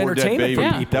That was poor dead entertainment for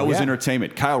baby. people, That was yeah.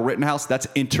 entertainment. Kyle Rittenhouse, that's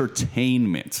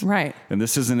entertainment. Right. And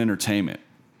this isn't entertainment.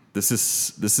 This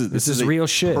is real a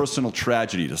shit. personal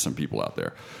tragedy to some people out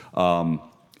there.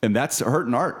 And that's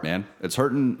hurting art, man. It's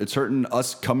hurting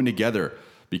us coming together.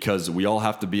 Because we all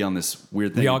have to be on this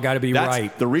weird thing. We all gotta be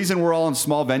right. The reason we're all in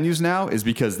small venues now is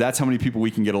because that's how many people we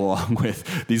can get along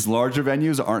with. These larger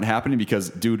venues aren't happening because,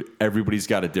 dude, everybody's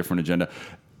got a different agenda.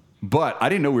 But I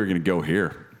didn't know we were going to go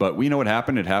here. But we know what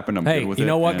happened. It happened. I'm Hey, good with you it.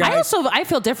 know what, And- guys? I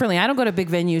feel differently. I don't go to big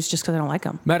venues just because I don't like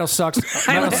them. Metal Sucks,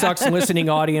 listening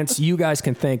audience, you guys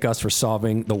can thank us for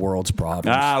solving the world's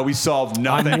problems. we solved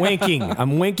nothing.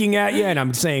 I'm winking at you, and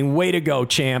I'm saying, way to go,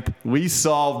 champ. We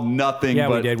solved nothing. Yeah,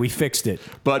 but, we did. We fixed it.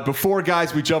 But before,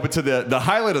 guys, we jump into the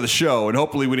highlight of the show, and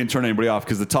hopefully we didn't turn anybody off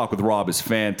because the talk with Rob is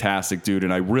fantastic, dude.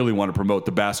 And I really want to promote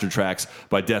the Bastard Tracks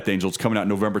by Death Angels coming out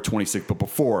November 26th. But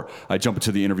before I jump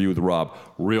into the interview with Rob,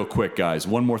 real quick, guys,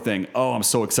 one more thing. Oh, I'm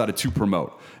so excited to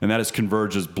promote, and that is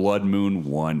Converge's Blood Moon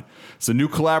 1. It's a new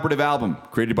collaborative album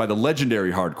created by the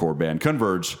legendary hardcore band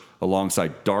Converge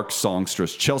alongside dark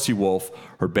songstress Chelsea Wolfe,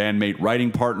 her bandmate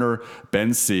writing partner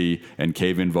Ben C., and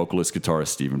cave-in vocalist guitarist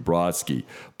Stephen Brodsky.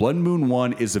 Blood Moon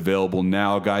 1 is available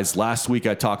now, guys. Last week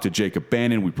I talked to Jacob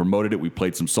Bannon. We promoted it. We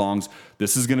played some songs.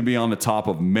 This is going to be on the top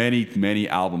of many, many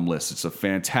album lists. It's a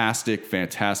fantastic,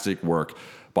 fantastic work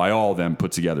by all of them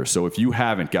put together. So if you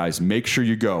haven't, guys, make sure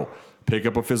you go pick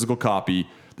up a physical copy.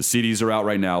 The CDs are out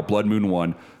right now. Blood Moon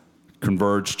 1,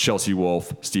 Converge, Chelsea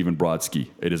Wolfe, Stephen Brodsky.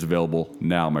 It is available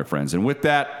now, my friends. And with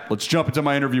that, let's jump into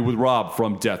my interview with Rob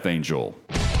from Death Angel.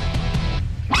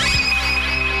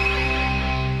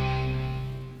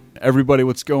 Everybody,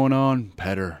 what's going on?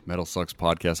 Petter, Metal Sucks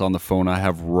Podcast. On the phone, I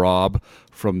have Rob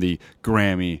from the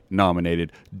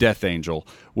Grammy-nominated Death Angel.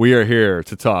 We are here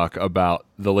to talk about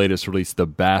the latest release, The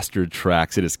Bastard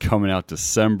Tracks. It is coming out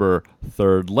December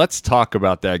 3rd. Let's talk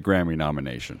about that Grammy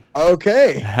nomination.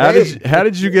 Okay. How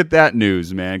did you get that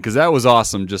news, man? Because that was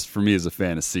awesome just for me as a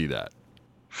fan to see that.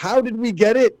 How did we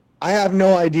get it? I have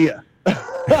no idea.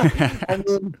 I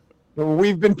mean,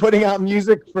 we've been putting out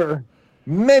music for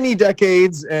many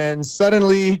decades, and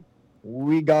suddenly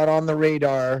we got on the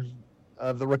radar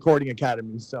of the Recording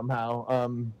Academy somehow.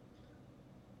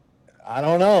 I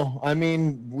don't know. I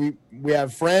mean, we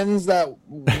have friends that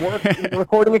work in the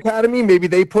Recording Academy. Maybe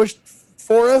they pushed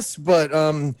for us, but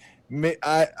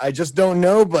I just don't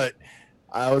know. But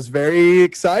I was very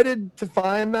excited to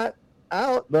find that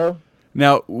out, though.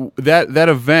 Now, that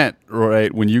event,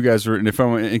 right, when you guys were, and if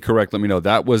I'm incorrect, let me know,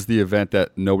 that was the event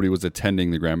that nobody was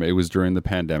attending the Grammy. It was during the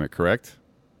pandemic, correct?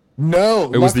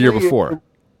 No. It was the year before.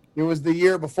 It was the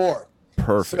year before.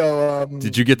 Perfect. So,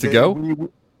 did you get to go?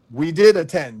 We did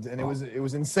attend, and it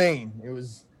was insane.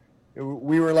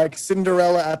 We were like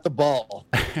Cinderella at the ball.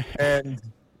 and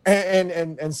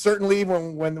certainly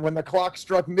when the clock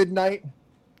struck midnight,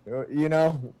 you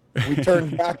know, we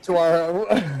turned back to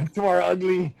our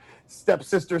ugly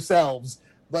stepsister selves.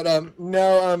 But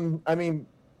no, I mean,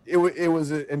 it was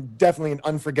definitely an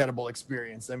unforgettable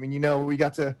experience. I mean, you know, we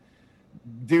got to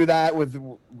do that with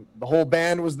the whole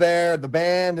band was there, the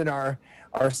band and our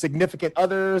significant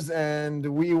others, and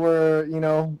we were, you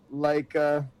know, like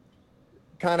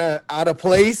kind of out of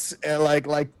place, and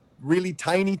like really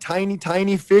tiny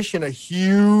fish in a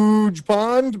huge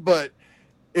pond. But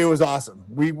it was awesome.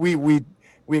 We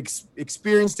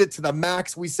experienced it to the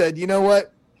max. We said, you know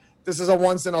what? This is a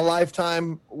once in a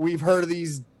lifetime. We've heard of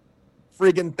these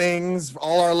friggin' things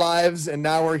all our lives, and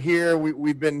now we're here.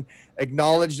 We've been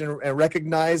acknowledged and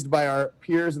recognized by our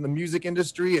peers in the music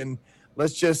industry, and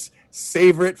let's just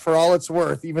savor it for all it's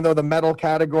worth, even though the metal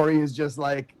category is just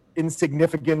like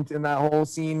insignificant in that whole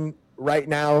scene right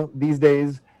now these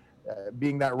days,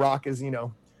 being that rock is, you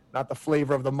know, not the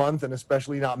flavor of the month, and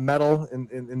especially not metal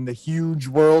in the huge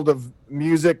world of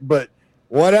music. But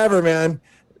whatever, man.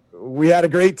 We had a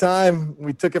great time.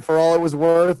 We took it for all it was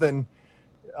worth, and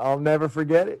I'll never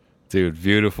forget it. Dude,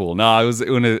 beautiful. No, it was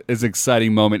an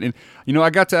exciting moment. And, you know, I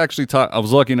got to actually talk. I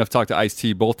was lucky enough to talk to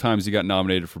Ice-T both times he got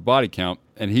nominated for Body Count.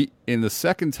 And in the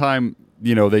second time,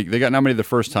 you know, they got nominated the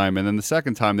first time. And then the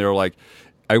second time, they were like,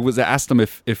 I was asked them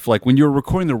if like, when you were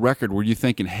recording the record, were you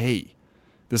thinking, hey,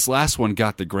 this last one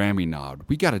got the Grammy nod.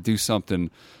 We got to do something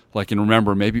like, and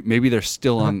remember, maybe they're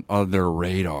still on their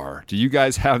radar. Do you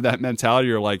guys have that mentality?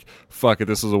 Or like, fuck it,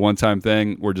 this is a one-time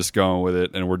thing. We're just going with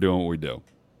it, and we're doing what we do.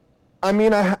 I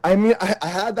mean, I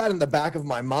had that in the back of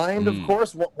my mind, of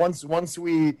course. Once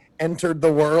we entered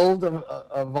the world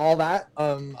of all that,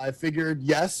 I figured,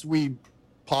 yes, we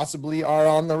possibly are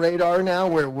on the radar now.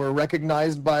 We're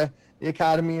recognized by the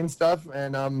Academy and stuff,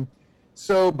 and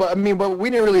but we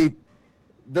didn't really.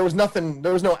 There was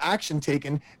no action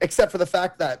taken except for the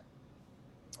fact that,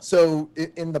 so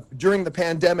during the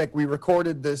pandemic, we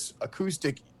recorded this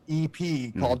acoustic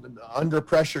EP called Under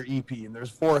Pressure EP, and there's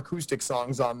 4 acoustic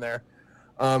songs on there.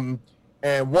 And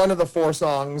one of the 4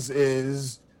 songs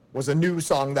was a new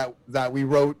song that we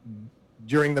wrote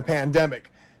during the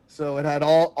pandemic. So it had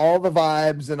all the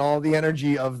vibes and all the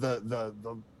energy of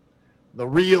the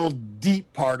real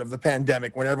deep part of the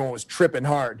pandemic when everyone was tripping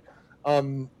hard.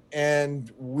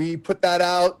 And we put that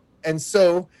out. And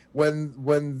so when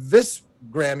this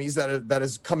Grammys that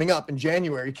is coming up in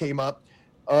January came up,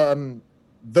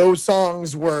 those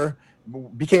songs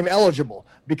became eligible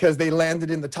because they landed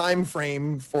in the time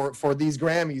frame for these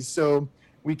Grammys. So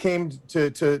we came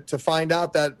to find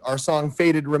out that our song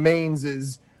Faded Remains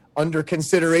is under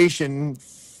consideration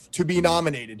to be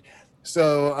nominated.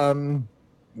 So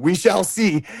we shall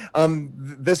see.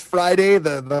 This Friday,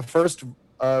 the first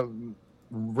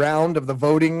round of the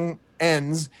voting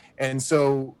ends, and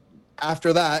so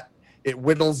after that it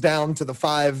whittles down to the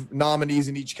 5 nominees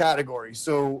in each category.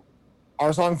 So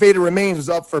our song Faded Remains was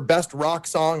up for best rock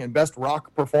song and best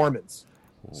rock performance.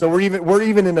 So we're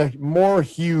even in a more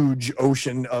huge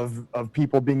ocean of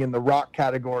people being in the rock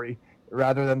category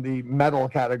rather than the metal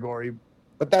category.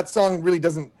 But that song really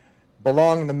doesn't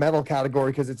belong in the metal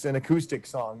category because it's an acoustic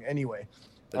song anyway.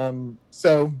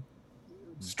 So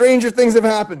stranger things have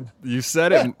happened. You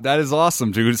said it. That is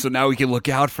awesome, dude. So now we can look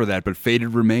out for that. But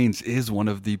Faded Remains is one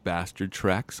of the bastard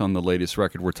tracks on the latest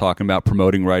record we're talking about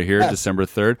promoting right here, Yes. December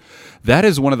 3rd. That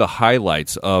is one of the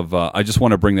highlights of, I just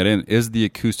want to bring that in, is the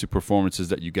acoustic performances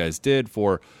that you guys did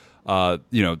for,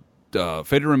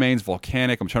 Faded Remains,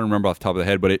 Volcanic. I'm trying to remember off the top of the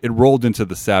head, but it rolled into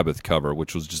the Sabbath cover,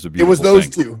 which was just a It beautiful was those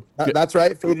thing. two. That's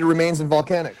right. Faded Remains and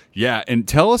Volcanic. Yeah, and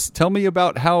tell me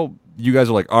about how you guys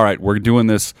are like, all right, we're doing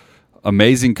this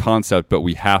amazing concept, but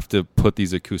we have to put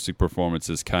these acoustic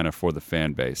performances kind of for the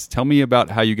fan base. Tell me about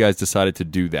how you guys decided to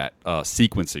do that,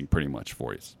 sequencing pretty much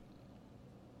for you.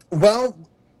 Well,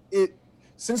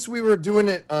 since we were doing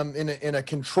it in a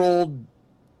controlled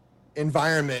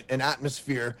environment and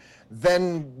atmosphere,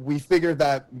 then we figured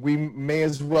that we may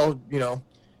as well,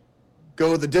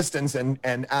 go the distance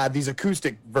and add these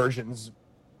acoustic versions,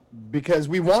 because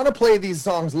we want to play these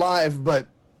songs live, but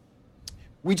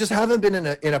we just haven't been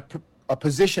in a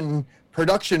position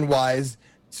production wise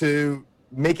to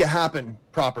make it happen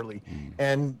properly.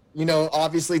 And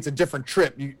obviously it's a different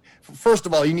trip. First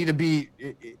of all, you need to be,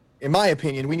 in my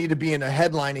opinion, we need to be in a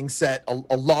headlining set,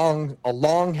 a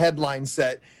long headline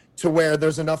set, to where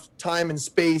there's enough time and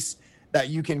space that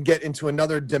you can get into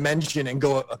another dimension and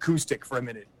go acoustic for a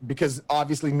minute, because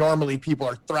obviously normally people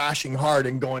are thrashing hard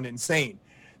and going insane.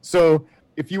 So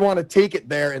if you want to take it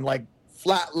there and like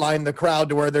flatline the crowd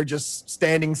to where they're just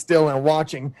standing still and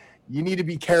watching, you need to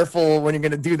be careful when you're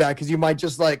going to do that, because you might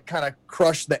just like kind of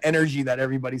crush the energy that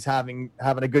everybody's having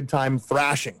a good time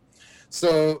thrashing.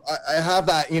 So I have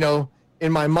that,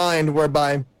 in my mind,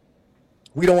 whereby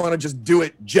we don't want to just do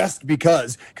it just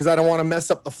because I don't want to mess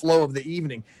up the flow of the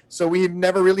evening. So we've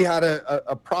never really had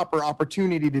a proper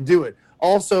opportunity to do it.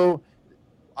 Also,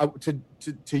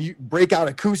 to break out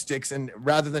acoustics, and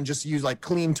rather than just use like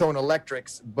clean tone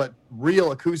electrics, but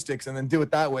real acoustics, and then do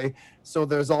it that way. So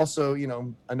there's also,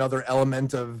 another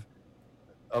element of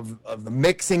the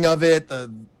mixing of it,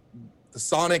 the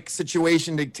sonic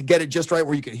situation to get it just right,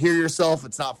 where you can hear yourself.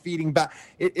 It's not feeding back.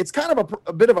 It's kind of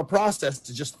a bit of a process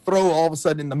to just throw all of a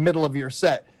sudden in the middle of your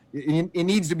set. It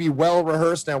needs to be well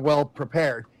rehearsed and well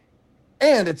prepared.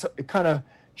 And it's kind of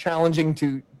challenging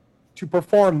to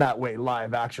perform that way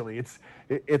live. Actually,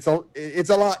 it's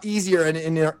a lot easier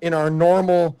in our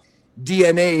normal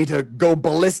DNA to go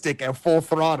ballistic and full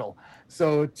throttle.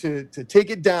 So to take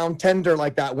it down tender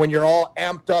like that, when you're all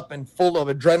amped up and full of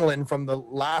adrenaline from the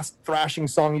last thrashing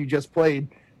song you just played,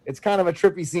 it's kind of a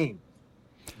trippy scene.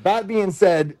 That being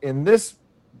said, in this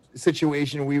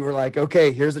situation, we were like,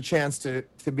 okay, here's a chance to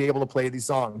be able to play these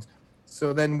songs.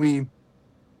 So then we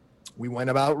went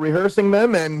about rehearsing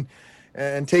them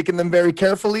and taking them very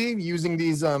carefully, using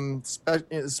these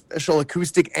special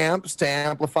acoustic amps to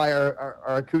amplify our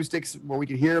acoustics where we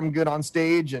could hear them good on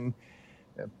stage, and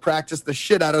practice the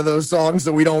shit out of those songs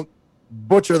so we don't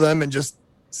butcher them and just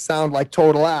sound like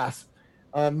total ass.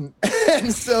 And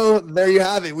so there you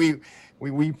have it. We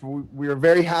were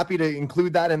very happy to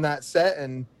include that in that set,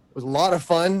 and it was a lot of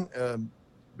fun, a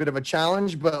bit of a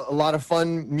challenge, but a lot of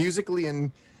fun musically,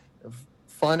 and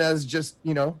fun as just,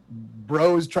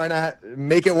 bros trying to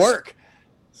make it work.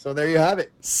 So there you have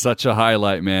it. Such a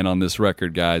highlight, man, on this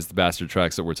record, guys, the bastard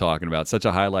tracks that we're talking about. Such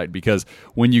a highlight, because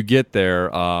when you get there,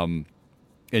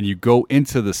 and you go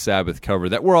into the Sabbath cover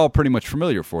that we're all pretty much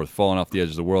familiar for, Falling Off the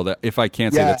Edge of the World. If I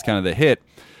can't say that's kind of the hit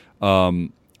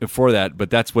for that, but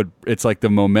that's what it's like. The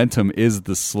momentum is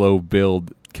the slow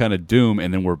build kind of doom,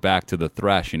 and then we're back to the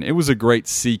thrashing. It was a great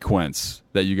sequence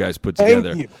that you guys put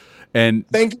together. Thank you. And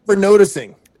thank you for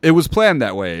noticing. It was planned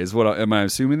that way. Am I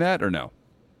assuming that, or no?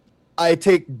 I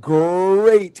take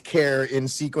great care in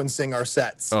sequencing our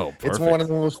sets. Oh, perfect. It's one of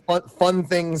the most fun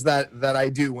things that I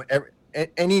do. Whenever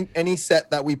any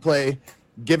set that we play,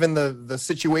 given the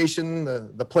situation,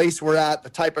 the place we're at, the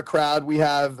type of crowd we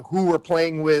have, who we're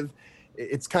playing with,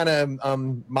 it's kind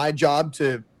of my job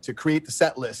to create the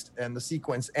set list and the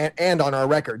sequence, and on our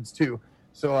records too.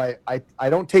 So I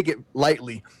don't take it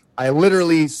lightly. I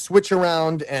literally switch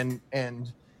around and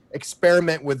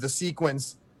experiment with the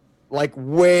sequence like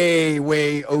way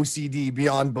OCD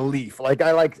beyond belief. Like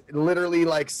I literally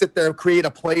sit there, create a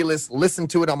playlist, listen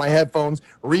to it on my headphones,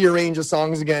 rearrange the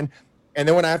songs again. And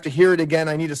then when I have to hear it again,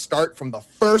 I need to start from the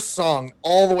first song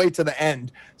all the way to the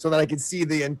end so that I can see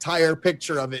the entire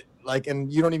picture of it.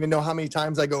 And you don't even know how many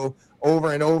times I go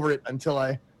over and over it until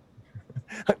I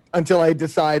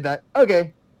decide that,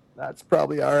 okay, that's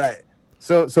probably all right.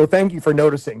 So thank you for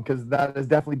noticing, because that is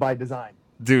definitely by design.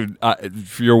 Dude,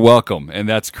 you're welcome. And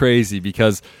that's crazy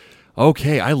because,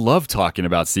 okay, I love talking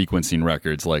about sequencing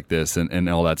records like this and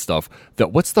all that stuff.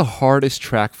 What's the hardest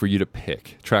track for you to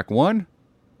pick? Track 1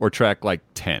 or track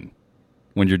 10?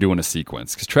 when you're doing a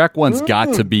sequence? Because track 1's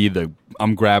got to be the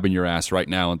I'm grabbing your ass right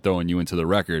now and throwing you into the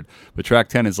record. But track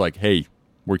 10 is like, hey,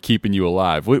 we're keeping you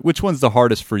alive. Which one's the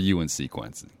hardest for you in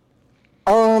sequencing?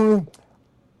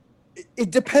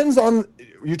 It depends on,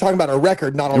 you're talking about a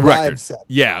record, not a The live record. set.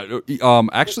 Yeah.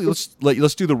 Actually,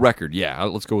 let's do the record. Yeah,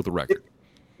 let's go with the record.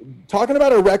 Talking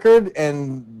about a record,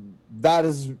 and that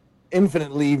is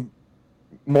infinitely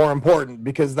more important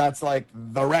because that's like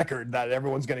the record that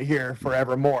everyone's going to hear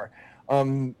forevermore.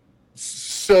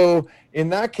 So in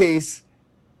that case,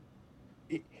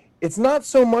 it's not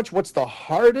so much what's the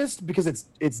hardest because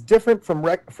it's different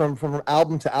from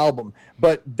album to album,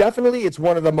 but definitely it's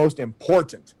one of the most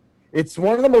important. It's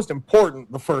one of the most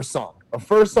important, the first song. The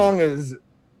first song is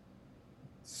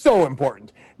so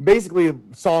important. Basically,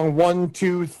 song 1,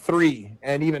 2, 3,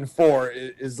 and even 4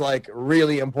 is like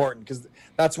really important because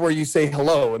that's where you say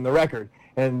hello in the record.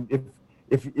 And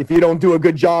if you don't do a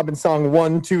good job in song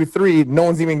 1, 2, 3, no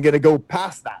one's even gonna go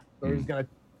past that. They're just gonna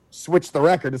switch the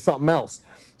record to something else.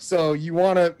 So you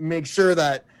want to make sure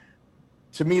that,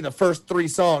 to me, the first 3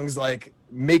 songs like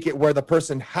make it where the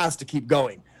person has to keep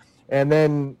going, and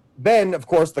then of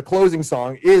course the closing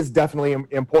song is definitely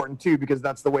important too because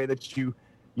that's the way that you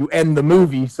end the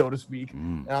movie, so to speak.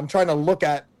 And I'm trying to look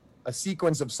at a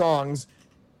sequence of songs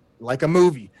like a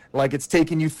movie, like it's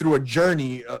taking you through a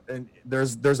journey. And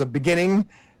there's a beginning,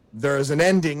 there's an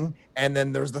ending, and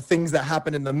then there's the things that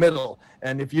happen in the middle.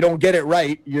 And if you don't get it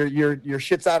right, your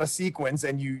shit's out of sequence,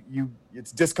 and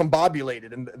it's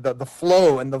discombobulated, and the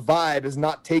flow and the vibe is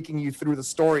not taking you through the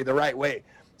story the right way.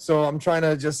 So I'm trying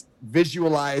to just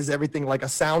visualize everything like a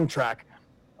soundtrack.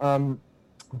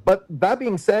 But that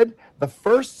being said, the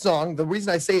first song, the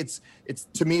reason I say it's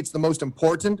to me it's the most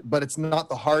important, but it's not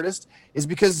the hardest, is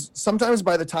because sometimes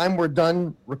by the time we're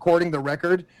done recording the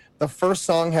record, the first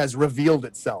song has revealed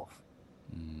itself.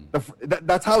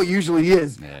 That's how it usually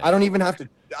is. Yeah. I don't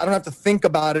have to think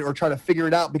about it or try to figure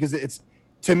it out because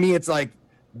to me it's like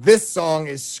this song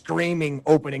is screaming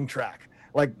opening track.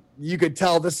 Like you could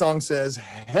tell this song says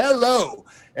hello,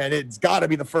 and it's got to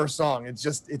be the first song. It's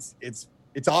just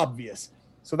it's obvious.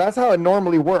 So that's how it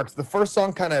normally works. The first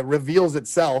song kind of reveals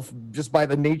itself just by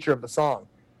the nature of the song.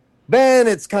 Then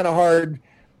it's kind of hard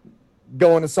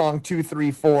going to song 2, 3,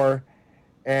 4,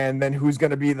 and then who's going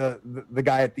to be the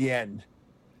guy at the end.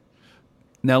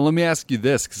 Now, let me ask you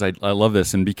this, because I love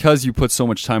this, and because you put so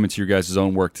much time into your guys'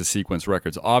 own work to sequence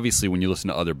records, obviously when you listen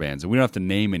to other bands, and we don't have to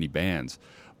name any bands,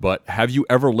 but have you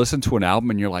ever listened to an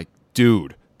album and you're like,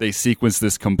 dude, they sequenced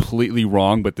this completely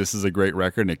wrong, but this is a great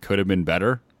record and it could have been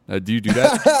better? Do you do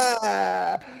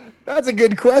that? That's a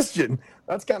good question.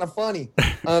 That's kind of funny.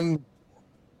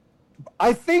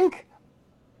 I think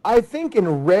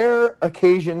in rare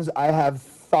occasions I have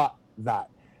thought that.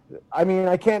 I mean,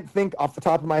 I can't think off the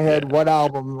top of my head what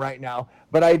album right now,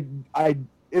 but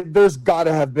there's got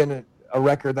to have been a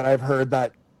record that I've heard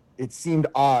that it seemed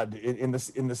odd in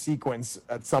the sequence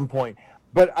at some point.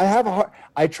 But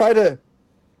I try to,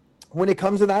 when it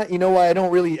comes to that, you know why I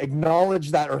don't really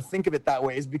acknowledge that or think of it that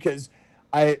way is because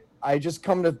I just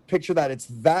come to picture that it's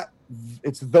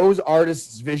those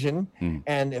artists' vision,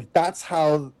 and if that's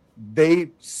how they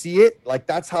see it, like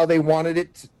that's how they wanted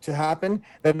it to happen,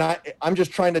 then I'm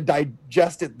just trying to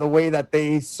digest it the way that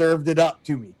they served it up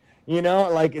to me. You know,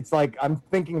 like it's like I'm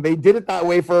thinking they did it that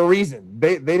way for a reason.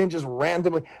 They didn't just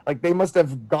randomly, like they must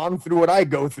have gone through what I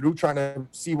go through trying to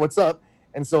see what's up.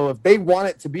 And so if they want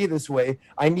it to be this way,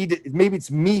 maybe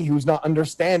it's me who's not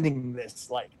understanding this,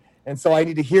 and so I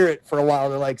need to hear it for a while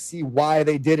to see why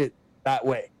they did it that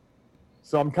way.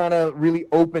 So I'm kind of really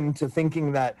open to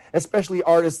thinking that, especially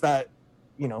artists that,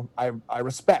 I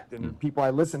respect and people I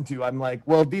listen to, I'm like,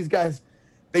 well, these guys,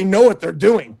 they know what they're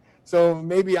doing. So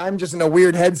maybe I'm just in a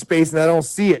weird headspace and I don't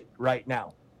see it right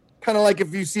now. Kind of like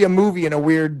if you see a movie in a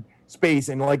weird space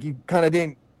and you kind of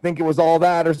didn't think it was all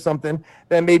that or something,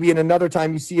 then maybe in another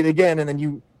time you see it again and then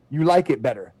you like it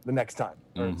better the next time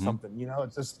or something.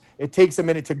 It's just, it takes a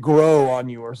minute to grow on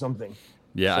you or something.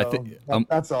 Yeah, so I think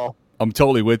that's all. I'm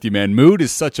totally with you, man. Mood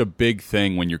is such a big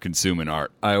thing when you're consuming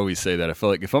art. I always say that. I feel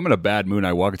like if I'm in a bad mood and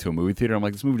I walk into a movie theater, I'm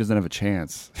like, this movie doesn't have a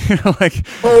chance.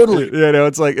 Totally.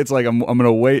 It's like I'm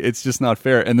gonna wait. It's just not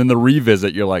fair. And then the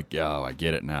revisit, you're like, oh, I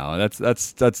get it now.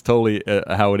 That's totally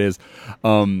how it is.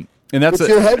 And that's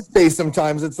your headspace.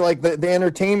 Sometimes it's like the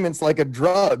entertainment's like a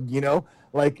drug.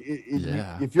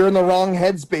 If you're in the wrong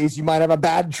headspace, you might have a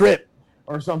bad trip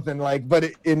or something.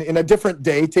 But in a different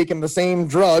day, taking the same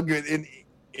drug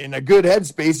in a good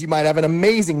headspace, you might have an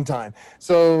amazing time.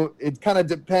 So it kind of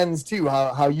depends too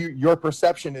how your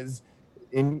perception is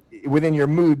within your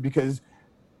mood, because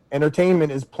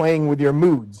entertainment is playing with your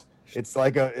moods. It's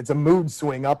like it's a mood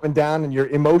swing up and down, and your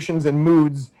emotions and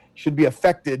moods should be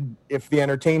affected if the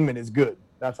entertainment is good.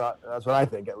 That's what I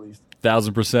think, at least.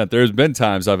 1,000%. There's been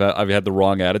times I've had the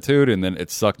wrong attitude, and then it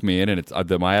sucked me in,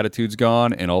 and my attitude's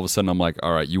gone, and all of a sudden I'm like,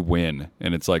 all right, you win.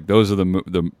 And it's like those are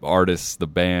the artists, the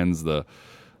bands, the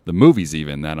movies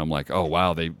even, that I'm like, oh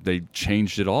wow, they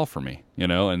changed it all for me,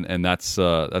 and that's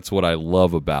what I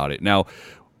love about it. Now,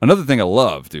 another thing I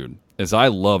love, dude, is I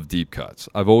love deep cuts.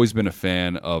 I've always been a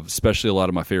fan of, especially a lot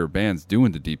of my favorite bands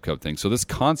doing the deep cut thing. So this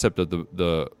concept of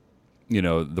the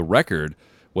record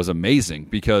was amazing,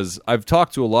 because I've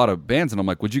talked to a lot of bands and I'm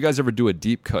like, would you guys ever do a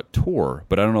deep cut tour?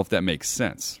 But I don't know if that makes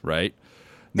sense, right?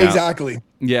 Now, exactly.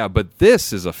 Yeah, but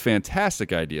this is a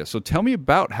fantastic idea. So tell me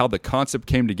about how the concept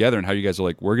came together and how you guys are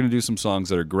like, we're going to do some songs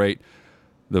that are great.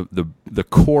 The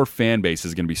core fan base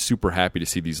is going to be super happy to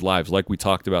see these lives, like we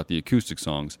talked about the acoustic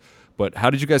songs. But how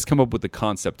did you guys come up with the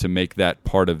concept to make that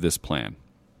part of this plan?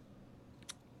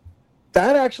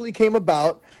 That actually came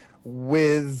about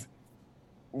with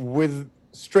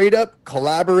straight up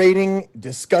collaborating,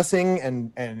 discussing,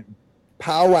 and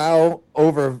powwow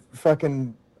over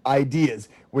fucking ideas,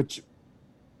 which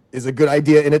is a good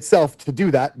idea in itself to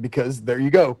do that, because there you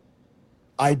go.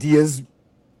 Ideas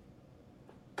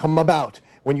come about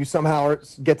when you somehow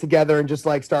get together and just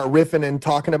like start riffing and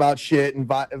talking about shit and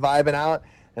vibing out,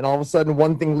 and all of a sudden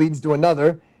one thing leads to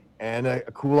another and a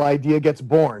cool idea gets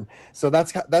born. So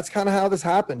that's kind of how this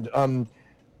happened.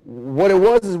 What it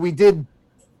was is we did,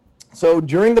 so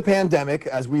during the pandemic,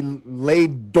 as we lay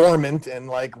dormant and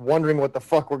like wondering what the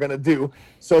fuck we're gonna do,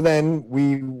 so then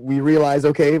we realized,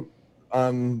 okay,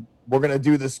 we're gonna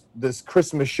do this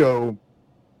Christmas show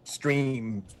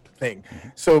stream thing.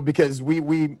 So because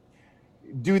we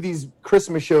do these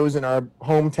Christmas shows in our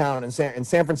hometown in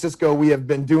San Francisco, we have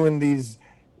been doing these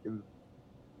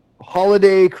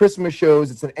holiday Christmas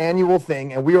shows. It's an annual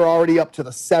thing, and we are already up to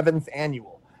the 7th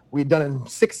annual. We've done it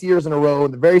 6 years in a row.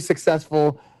 They're very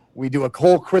successful. We do a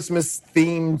whole Christmas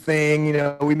theme thing.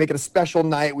 We make it a special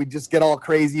night. We just get all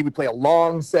crazy. We play a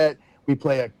long set. We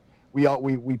play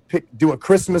do a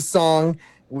Christmas song.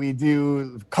 We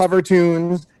do cover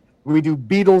tunes. We do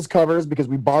Beatles covers, because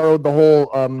we borrowed the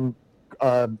whole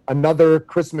Another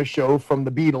Christmas show from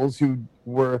the Beatles, who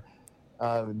were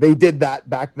they did that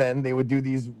back then. They would do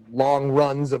these long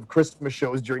runs of Christmas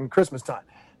shows during Christmas time.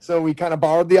 So we kind of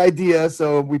borrowed the idea.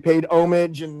 So we paid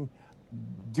homage and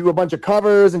do a bunch of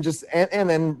covers and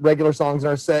then regular songs in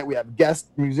our set. We have guest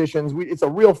musicians. It's a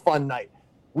real fun night.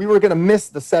 We were going to miss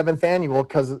the 7th annual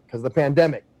because of the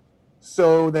pandemic.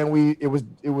 So then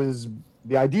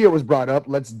the idea was brought up.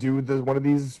 Let's do one of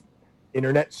these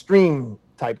internet stream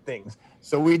type things.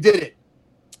 So we did it.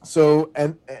 So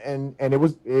and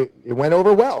it went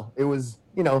over well. It was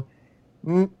no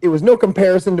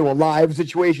comparison to a live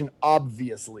situation.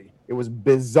 Obviously, it was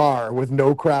bizarre with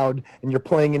no crowd, and you're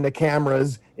playing into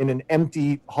cameras in an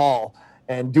empty hall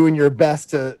and doing your best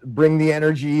to bring the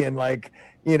energy. And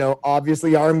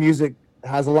obviously, our music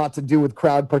has a lot to do with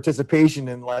crowd participation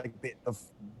and like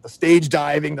the stage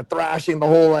diving, the thrashing, the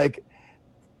whole like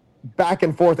back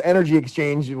and forth energy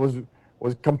exchange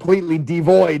was completely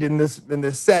devoid in this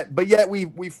set, but yet we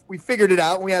figured it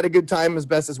out and we had a good time as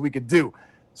best as we could do.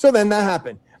 So then that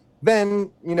happened. Then,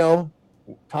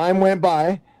 time went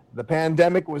by, the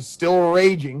pandemic was still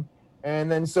raging,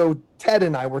 and then so Ted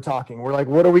and I were talking. We're like,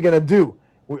 what are we gonna do?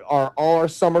 All our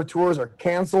summer tours are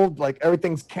canceled, like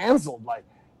everything's canceled, like,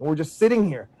 and we're just sitting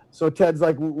here. So Ted's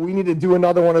like, we need to do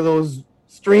another one of those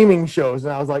streaming shows.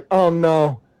 And I was like, oh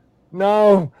no,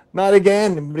 not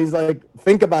again. But he's like,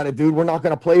 think about it, dude. We're not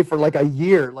going to play for like a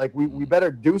year. Like we better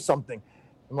do something.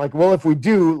 I'm like, well, if we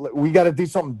do, we got to do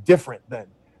something different then.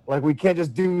 Like we can't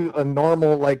just do a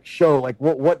normal like show. Like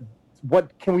what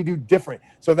can we do different?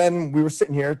 So then we were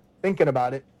sitting here thinking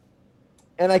about it.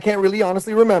 And I can't really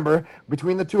honestly remember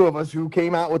between the two of us who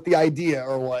came out with the idea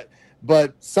or what.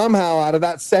 But somehow out of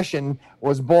that session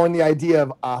was born the idea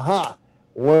of,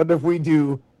 what if we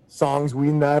do songs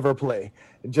we never play?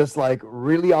 Just like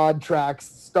really odd tracks,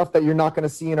 stuff that you're not going to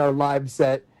see in our live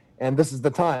set. And this is the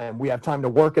time. We have time to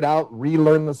work it out,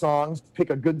 relearn the songs,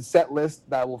 pick a good set list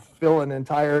that will fill an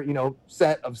entire,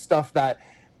 set of stuff that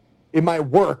it might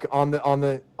work on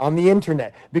the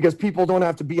internet, because people don't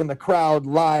have to be in the crowd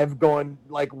live going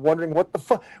like wondering what the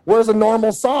fuck, where's a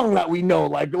normal song that we know?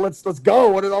 Like let's go.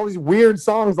 What are all these weird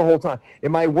songs the whole time? It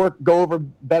might go over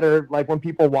better like when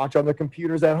people watch on their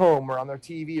computers at home or on their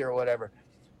TV or whatever.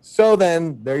 So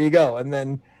then there you go. And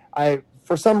then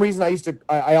for some reason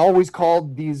I always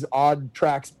called these odd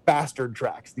tracks bastard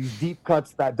tracks, these deep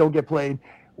cuts that don't get played.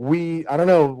 I don't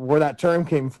know where that term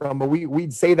came from, but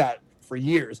we'd say that for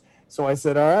years. So I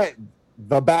said, all right,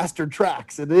 the Bastard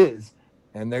Tracks. It is.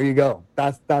 And there you go.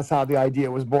 That's how the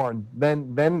idea was born.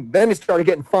 Then it started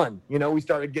getting fun. You know, we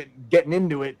started getting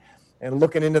into it and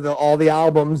looking into all the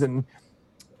albums. And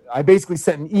I basically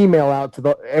sent an email out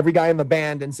to every guy in the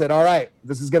band and said, all right,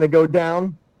 this is going to go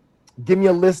down. Give me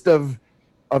a list of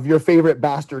your favorite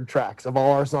Bastard tracks of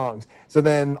all our songs. So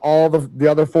then all the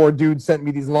other 4 dudes sent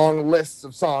me these long lists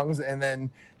of songs. And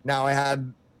then now I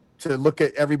had to look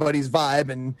at everybody's vibe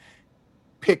and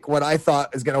pick what I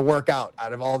thought is going to work out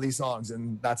of all these songs.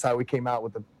 And that's how we came out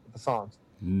with the songs.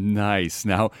 Nice.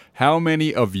 Now, how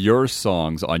many of your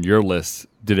songs on your list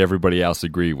did everybody else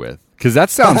agree with? Because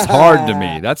that sounds hard to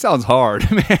me. That sounds hard,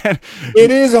 man. It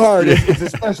is hard. It's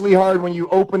especially hard when you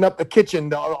open up the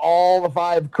kitchen to all the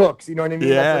 5 cooks. You know what I mean?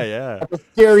 That's a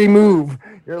scary move.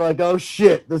 You're like, oh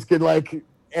shit, this could like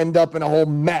end up in a whole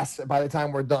mess by the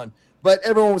time we're done. But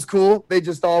everyone was cool. They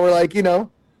just all were like, you know,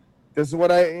 this is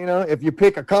what if you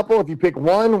pick a couple, if you pick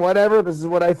one, whatever, this is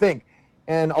what I think.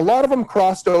 And a lot of them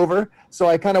crossed over. So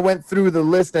I kind of went through the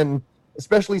list, and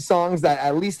especially songs that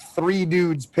at least 3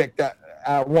 dudes picked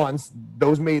at once,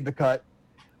 those made the cut.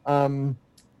 And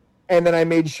then I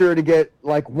made sure to get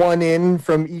like 1 in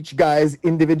from each guy's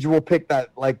individual pick that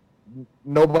like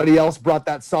nobody else brought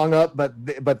that song up,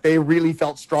 but they really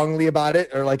felt strongly about it,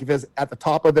 or like if it's at the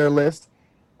top of their list.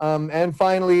 And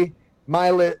finally, my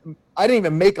list, I didn't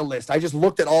even make a list. I just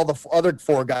looked at all the other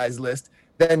 4 guys' list,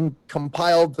 then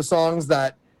compiled the songs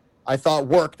that I thought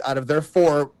worked out of the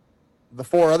 4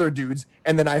 other dudes,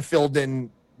 and then I filled in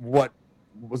what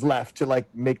was left to like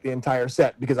make the entire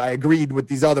set, because I agreed with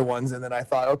these other ones, and then I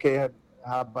thought, okay,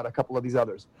 how about a couple of these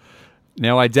others?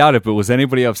 Now, I doubt it, but was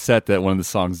anybody upset that one of the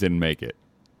songs didn't make it?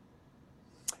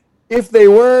 If they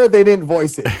were, they didn't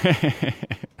voice it.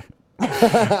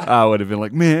 I would have been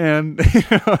like, man.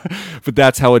 But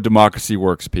that's how a democracy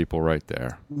works, people, right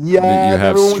there. Yeah, you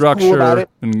have structure, cool,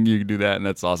 and you can do that, and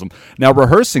that's awesome. Now,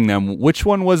 rehearsing them, which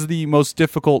one was the most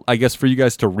difficult, I guess, for you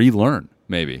guys to relearn,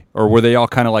 maybe? Or were they all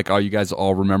kind of like, oh, you guys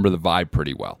all remember the vibe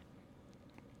pretty well?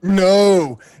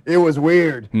 No, it was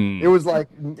weird. It was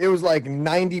like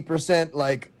 90%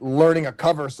 like learning a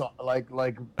cover song, like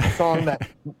a song that,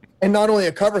 and not only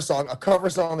a cover song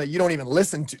that you don't even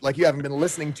listen to, like you haven't been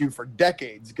listening to for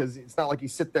decades, because it's not like you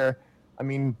sit there. I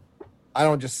mean, I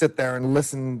don't just sit there and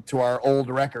listen to our old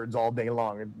records all day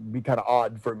long. It'd be kind of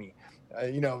odd for me.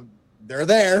 They're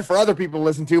there for other people to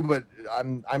listen to, but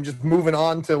I'm just moving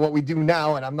on to what we do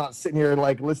now, and I'm not sitting here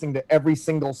like listening to every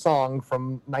single song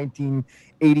from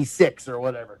 1986 or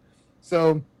whatever.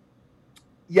 So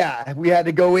yeah, we had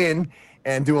to go in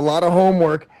and do a lot of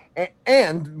homework,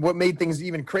 and what made things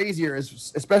even crazier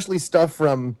is especially stuff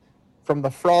from the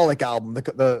Frolic album,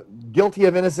 the Guilty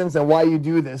of Innocence and Why You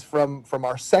Do This, from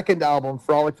our second album,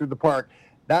 Frolic Through the Park.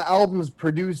 That album's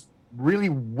produced really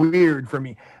weird for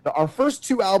me. Our first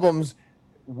 2 albums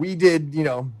we did,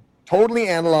 totally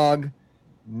analog,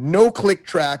 no click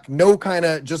track, no kind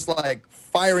of just like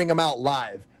firing them out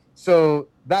live. So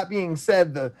that being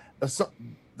said, the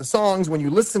songs, when you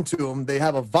listen to them, they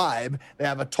have a vibe. They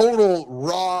have a total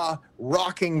raw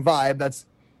rocking vibe that's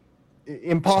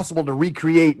impossible to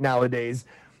recreate nowadays,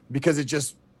 because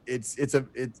it's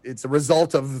a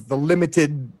result of the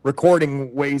limited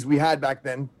recording ways we had back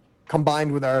then,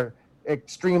 combined with our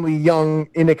extremely young,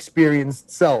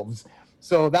 inexperienced selves.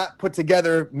 So that put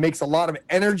together makes a lot of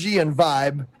energy and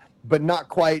vibe, but not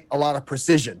quite a lot of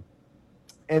precision.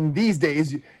 And these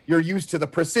days, you're used to the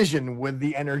precision with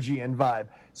the energy and vibe.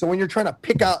 So when you're trying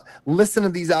to listen to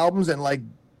these albums and like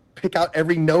pick out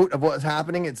every note of what's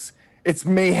happening, it's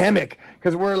mayhemic,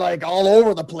 because we're like all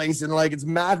over the place and like it's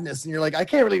madness. And you're like, I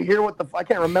can't really hear I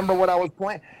can't remember what I was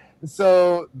playing.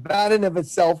 So that in of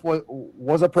itself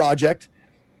was a project.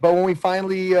 But when we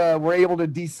finally were able to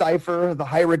decipher the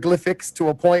hieroglyphics to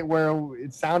a point where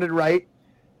it sounded right,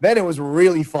 then it was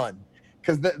really fun,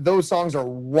 because those songs are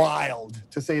wild,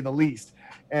 to say the least.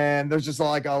 And there's just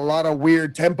like a lot of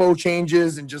weird tempo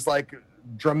changes and just like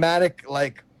dramatic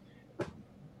like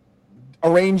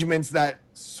arrangements that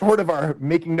sort of are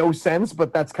making no sense,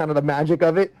 but that's kind of the magic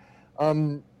of it.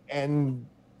 And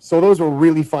so those were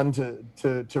really fun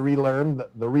to relearn,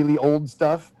 the really old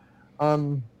stuff.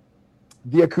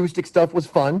 The acoustic stuff was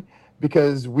fun,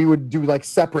 because we would do like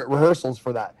separate rehearsals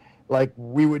for that. Like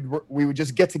we would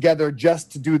just get together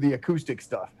just to do the acoustic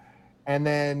stuff, and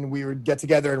then we would get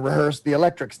together and rehearse the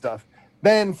electric stuff.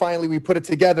 Then finally we put it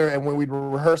together, and when we'd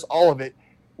rehearse all of it,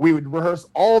 we would rehearse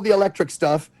all the electric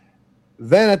stuff.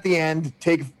 Then at the end,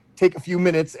 take a few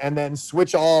minutes and then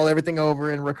switch everything over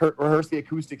and rehearse the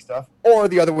acoustic stuff, or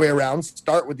the other way around,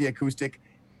 start with the acoustic,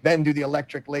 then do the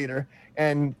electric later.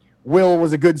 And Will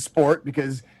was a good sport,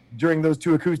 because during those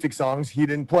 2 acoustic songs, he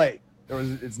didn't play.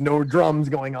 It's no drums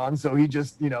going on, so he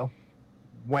just,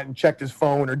 went and checked his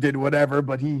phone or did whatever.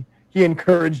 But he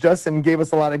encouraged us and gave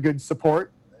us a lot of good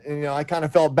support. And, I kind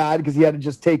of felt bad because he had to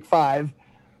just take 5.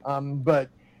 But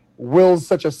Will's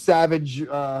such a savage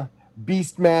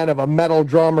beast man of a metal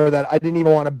drummer that I didn't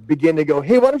even want to begin to go,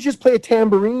 hey, why don't you just play a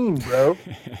tambourine, bro?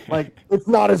 Like, it's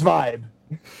not his vibe.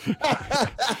 He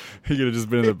could have just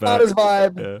been in the back. Not his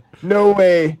vibe. Yeah. No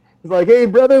way. He's like, hey,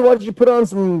 brother, why don't you put on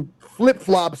some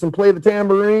flip-flops and play the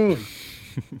tambourine?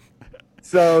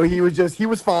 So he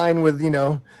was fine with,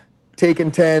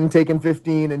 taking 10, taking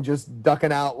 15, and just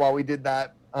ducking out while we did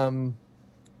that.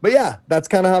 But yeah, that's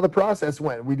kind of how the process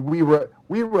went. We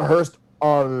rehearsed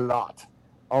a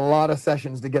lot of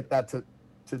sessions to get that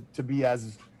to be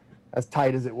as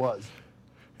tight as it was.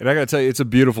 And I got to tell you, it's a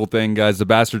beautiful thing, guys. The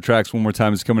Bastard Tracks One More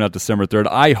Time is coming out December 3rd.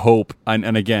 I hope,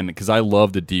 and again, because I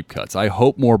love the deep cuts, I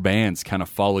hope more bands kind of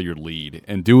follow your lead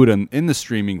and do it in the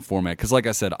streaming format. Because like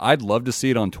I said, I'd love to see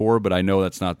it on tour, but I know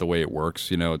that's not the way it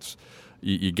works. It's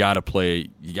you got to play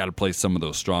some of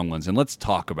those strong ones. And let's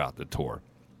talk about the tour.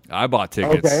 I bought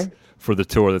tickets for the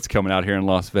tour that's coming out here in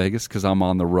Las Vegas because I'm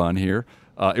on the run here.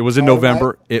 It was in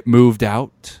November. Right. It moved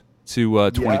out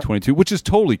to 2022, which is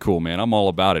totally cool, man. I'm all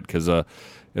about it because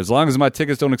as long as my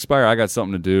tickets don't expire, I got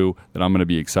something to do that I'm going to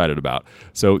be excited about.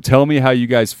 So tell me how you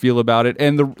guys feel about it.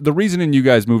 And the reasoning you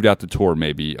guys moved out to tour,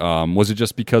 maybe, was it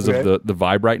just because of the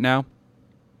vibe right now?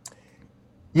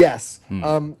 Yes.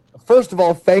 First of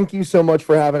all, thank you so much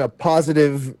for having a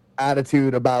positive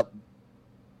attitude about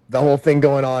the whole thing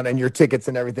going on and your tickets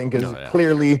and everything. Because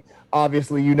clearly,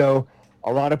 obviously, a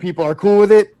lot of people are cool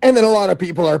with it. And then a lot of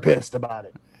people are pissed about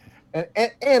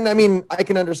it. And I mean, I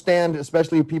can understand,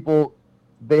 especially people,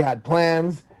 they had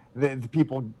plans, the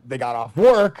people, they got off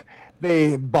work,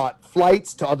 they bought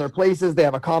flights to other places, they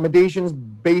have accommodations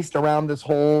based around this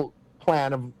whole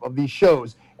plan of these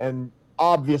shows. And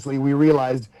obviously we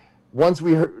realized once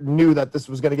we knew that this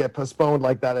was going to get postponed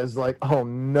like that, is like, oh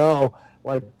no,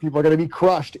 like people are going to be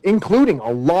crushed, including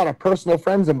a lot of personal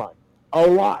friends of mine, a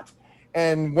lot.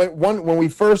 And when we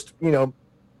first,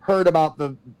 heard about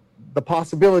the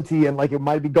possibility and like it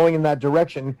might be going in that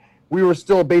direction, we were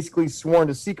still basically sworn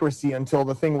to secrecy until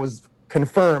the thing was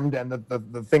confirmed and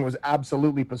the thing was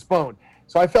absolutely postponed.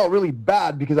 So I felt really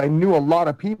bad because I knew a lot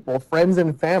of people, friends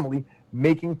and family,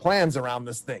 making plans around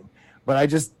this thing. But I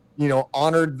just,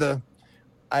 honored the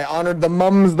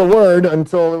mum's the word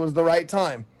until it was the right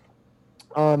time.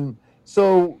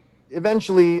 So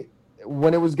eventually,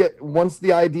 once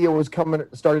the idea was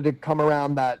started to come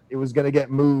around that it was going to get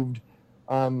moved,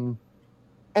 and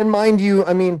mind you,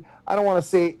 I mean, I don't want to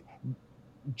say.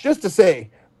 Just to say,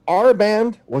 our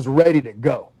band was ready to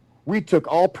go. We took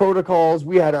all protocols.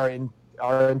 We had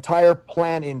our entire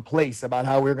plan in place about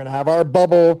how we were going to have our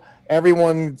bubble.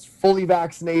 Everyone's fully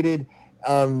vaccinated.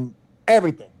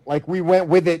 Everything. Like we went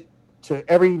with it to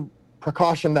every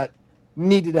precaution that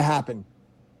needed to happen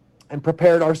and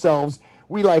prepared ourselves.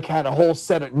 We had a whole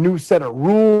new set of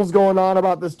rules going on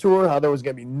about this tour, how there was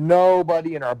going to be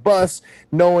nobody in our bus,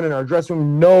 no one in our dressing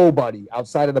room, nobody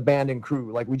outside of the band and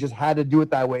crew. Like we just had to do it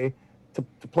that way to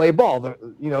play ball,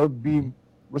 be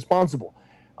responsible.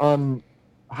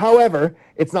 However,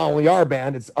 it's not only our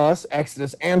band, it's us,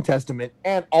 Exodus, and Testament,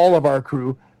 and all of our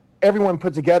crew. Everyone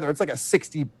put together, it's like a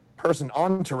 60-person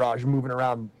entourage moving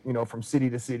around, from city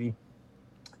to city.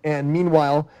 And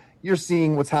meanwhile, you're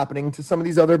seeing what's happening to some of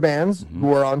these other bands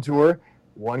who are on tour.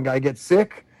 One guy gets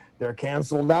sick. They're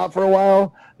canceled out for a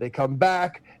while. They come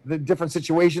back. The different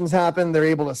situations happen. They're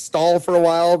able to stall for a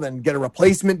while, then get a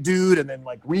replacement dude, and then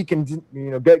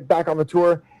get back on the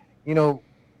tour.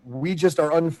 We just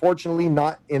are unfortunately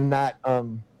not in that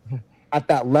at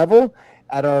that level,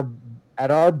 at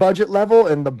our budget level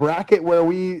and the bracket where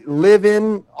we live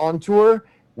in on tour.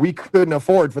 We couldn't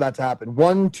afford for that to happen.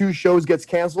 1-2 shows gets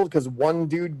canceled because one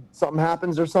dude, something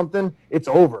happens or something, it's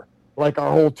over. Like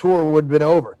our whole tour would have been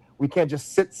over. We can't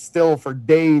just sit still for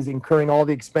days incurring all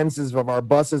the expenses of our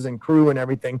buses and crew and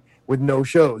everything with no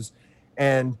shows.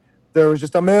 And there was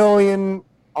just a million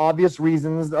obvious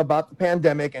reasons about the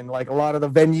pandemic. And a lot of the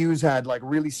venues had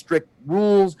really strict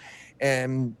rules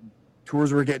and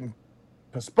tours were getting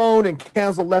postponed and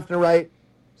canceled left and right.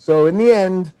 So in the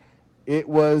end, it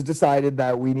was decided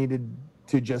that we needed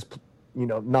to just,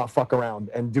 not fuck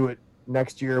around and do it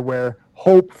next year where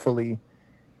hopefully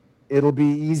it'll be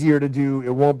easier to do. It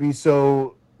won't be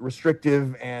so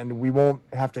restrictive and we won't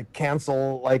have to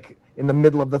cancel in the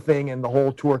middle of the thing and the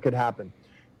whole tour could happen.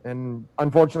 And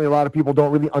unfortunately, a lot of people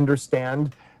don't really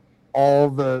understand all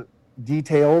the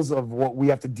details of what we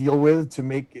have to deal with to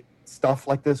make stuff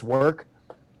like this work.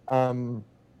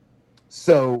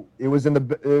 So it was in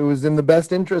the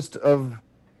best interest of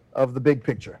the big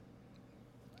picture.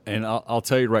 And I'll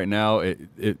tell you right now,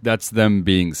 that's them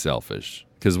being selfish,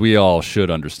 because we all should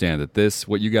understand that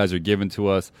what you guys are giving to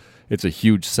us, it's a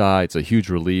huge sigh, it's a huge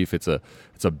relief, it's a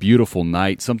beautiful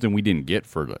night, something we didn't get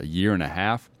for a year and a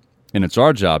half, and it's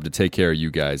our job to take care of you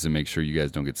guys and make sure you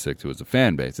guys don't get sick too as a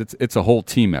fan base. It's a whole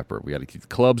team effort. We got to keep the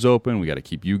clubs open, we got to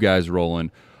keep you guys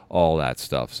rolling, all that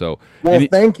stuff. So,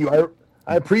 thank you.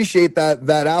 I appreciate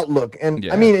that outlook, and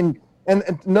yeah. I mean,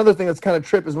 and another thing that's kind of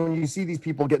trip is when you see these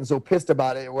people getting so pissed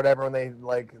about it or whatever, when they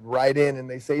like write in and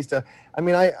they say stuff. I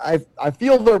mean, I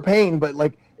feel their pain, but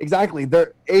like exactly,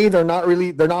 they're not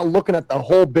looking at the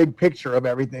whole big picture of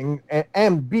everything,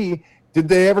 and B, did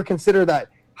they ever consider that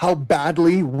how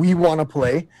badly we want to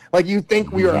play? Like, you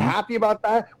think we are happy about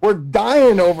that? We're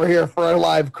dying over here for a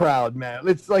live crowd, man.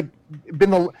 It's like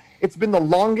it's been the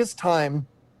longest time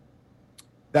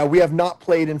that we have not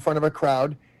played in front of a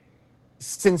crowd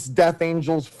since Death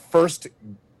Angel's first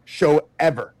show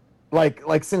ever, like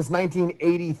since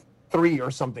 1983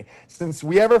 or something. Since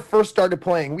we ever first started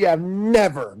playing, we have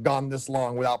never gone this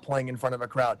long without playing in front of a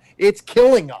crowd. It's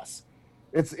killing us.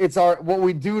 It's what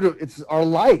we do it's our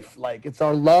life. Like, it's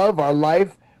our love, our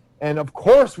life, and of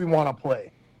course we want to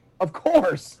play. Of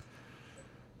course.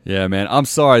 Yeah, man, I'm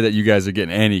sorry that you guys are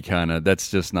getting any kind of,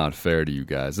 that's just not fair to you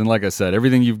guys. And like I said,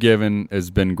 everything you've given has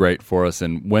been great for us.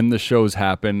 And when the shows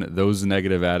happen, those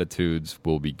negative attitudes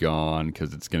will be gone,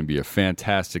 because it's going to be a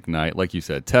fantastic night. Like you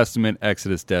said, Testament,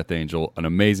 Exodus, Death Angel, an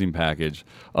amazing package.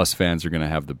 Us fans are going to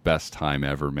have the best time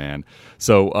ever, man.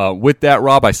 So with that,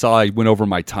 Rob, I saw I went over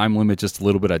my time limit just a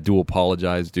little bit. I do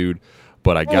apologize, dude.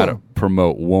 But I got to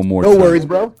promote one more time. No worries,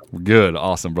 bro. Good.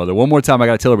 Awesome, brother. One more time, I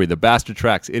got to tell everybody, the Bastard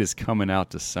Tracks, it is coming out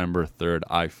December 3rd.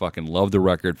 I fucking love the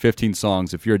record. 15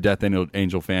 songs. If you're a Death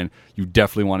Angel fan, you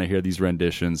definitely want to hear these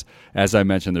renditions. As I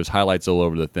mentioned, there's highlights all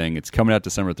over the thing. It's coming out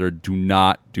December 3rd. Do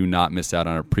not miss out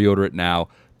on it. Pre-order it now.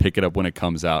 Pick it up when it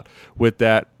comes out. With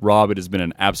that, Rob, it has been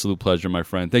an absolute pleasure, my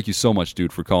friend. Thank you so much,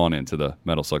 dude, for calling in to the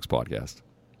Metal Sucks podcast.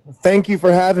 Thank you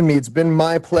for having me. It's been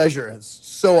my pleasure. It's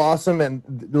so awesome. And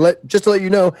just to let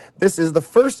you know, this is the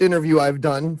first interview I've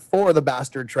done for the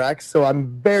Bastard Tracks, so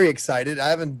I'm very excited. I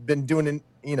haven't been doing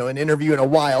an interview in a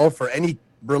while for any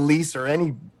release or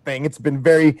anything. It's been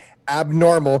very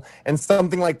abnormal, and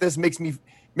something like this makes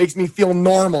me feel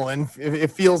normal, and it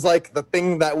feels like the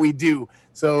thing that we do.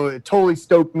 So it totally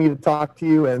stoked me to talk to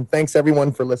you, and thanks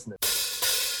everyone for listening.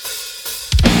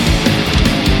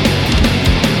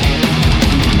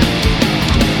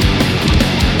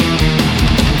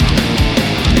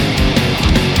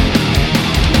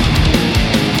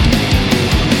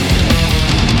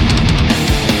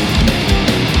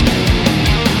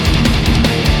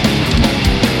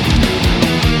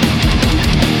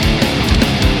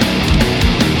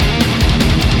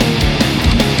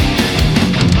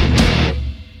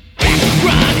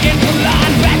 Run into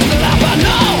line, back to the lava,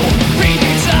 no!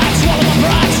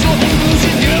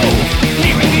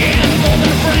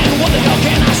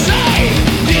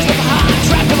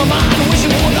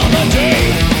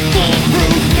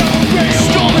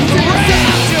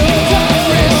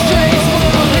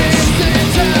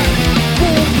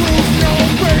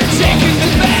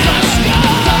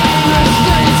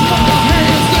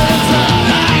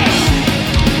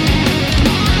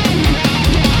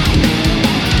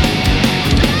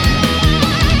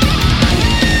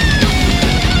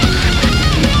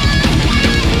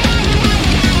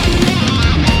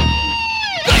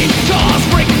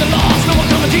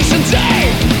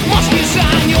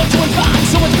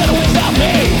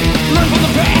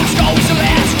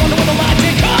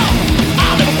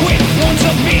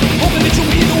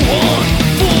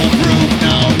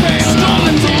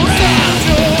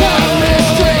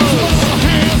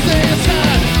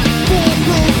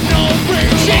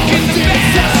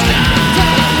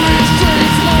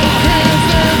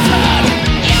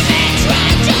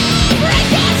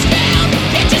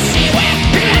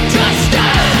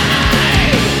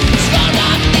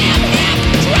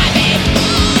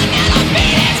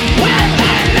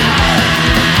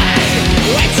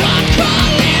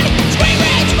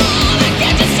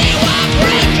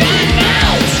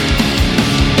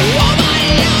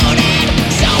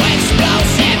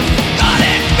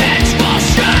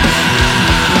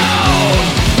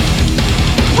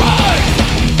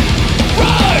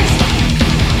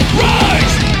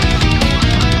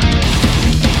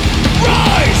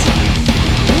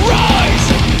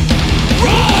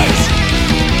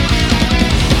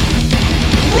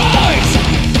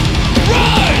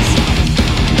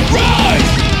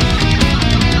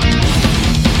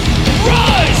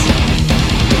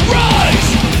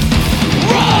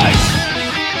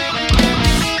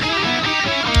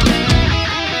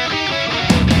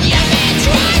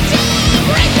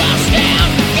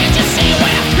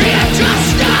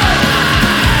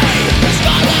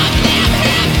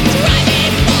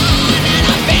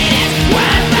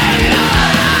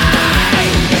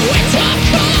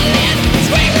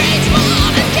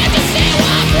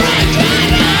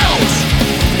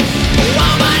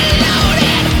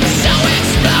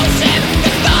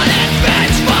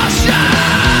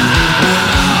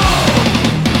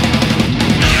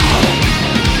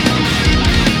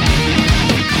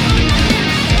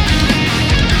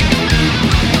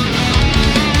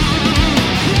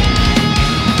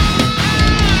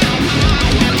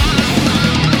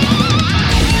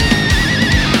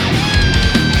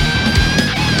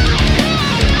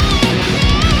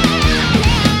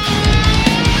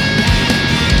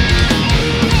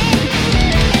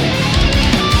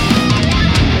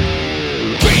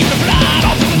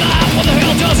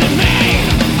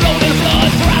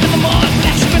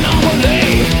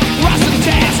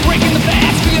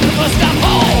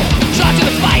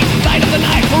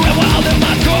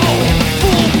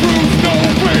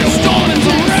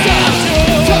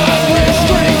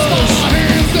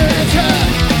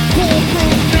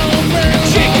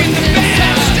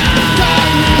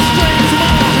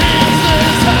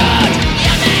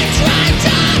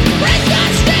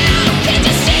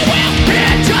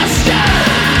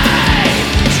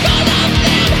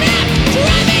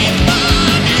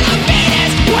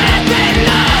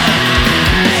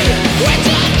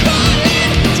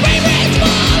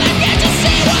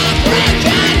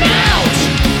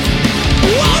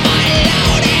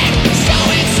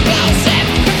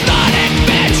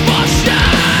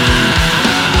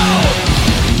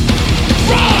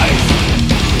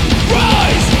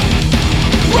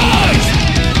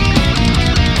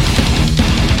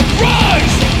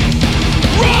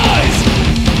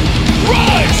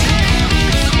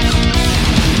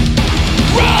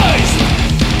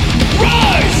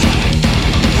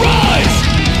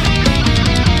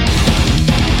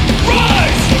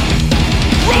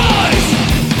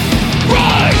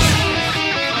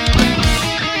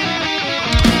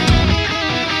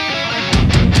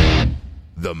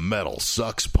 Metal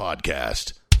Sucks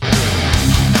Podcast.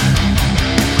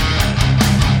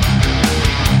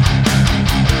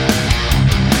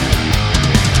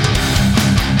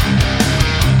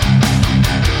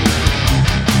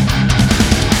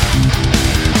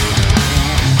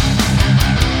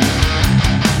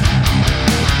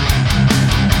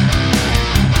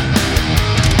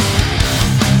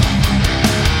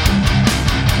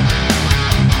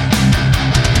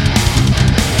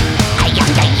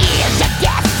 After years of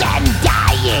death and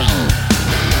dying,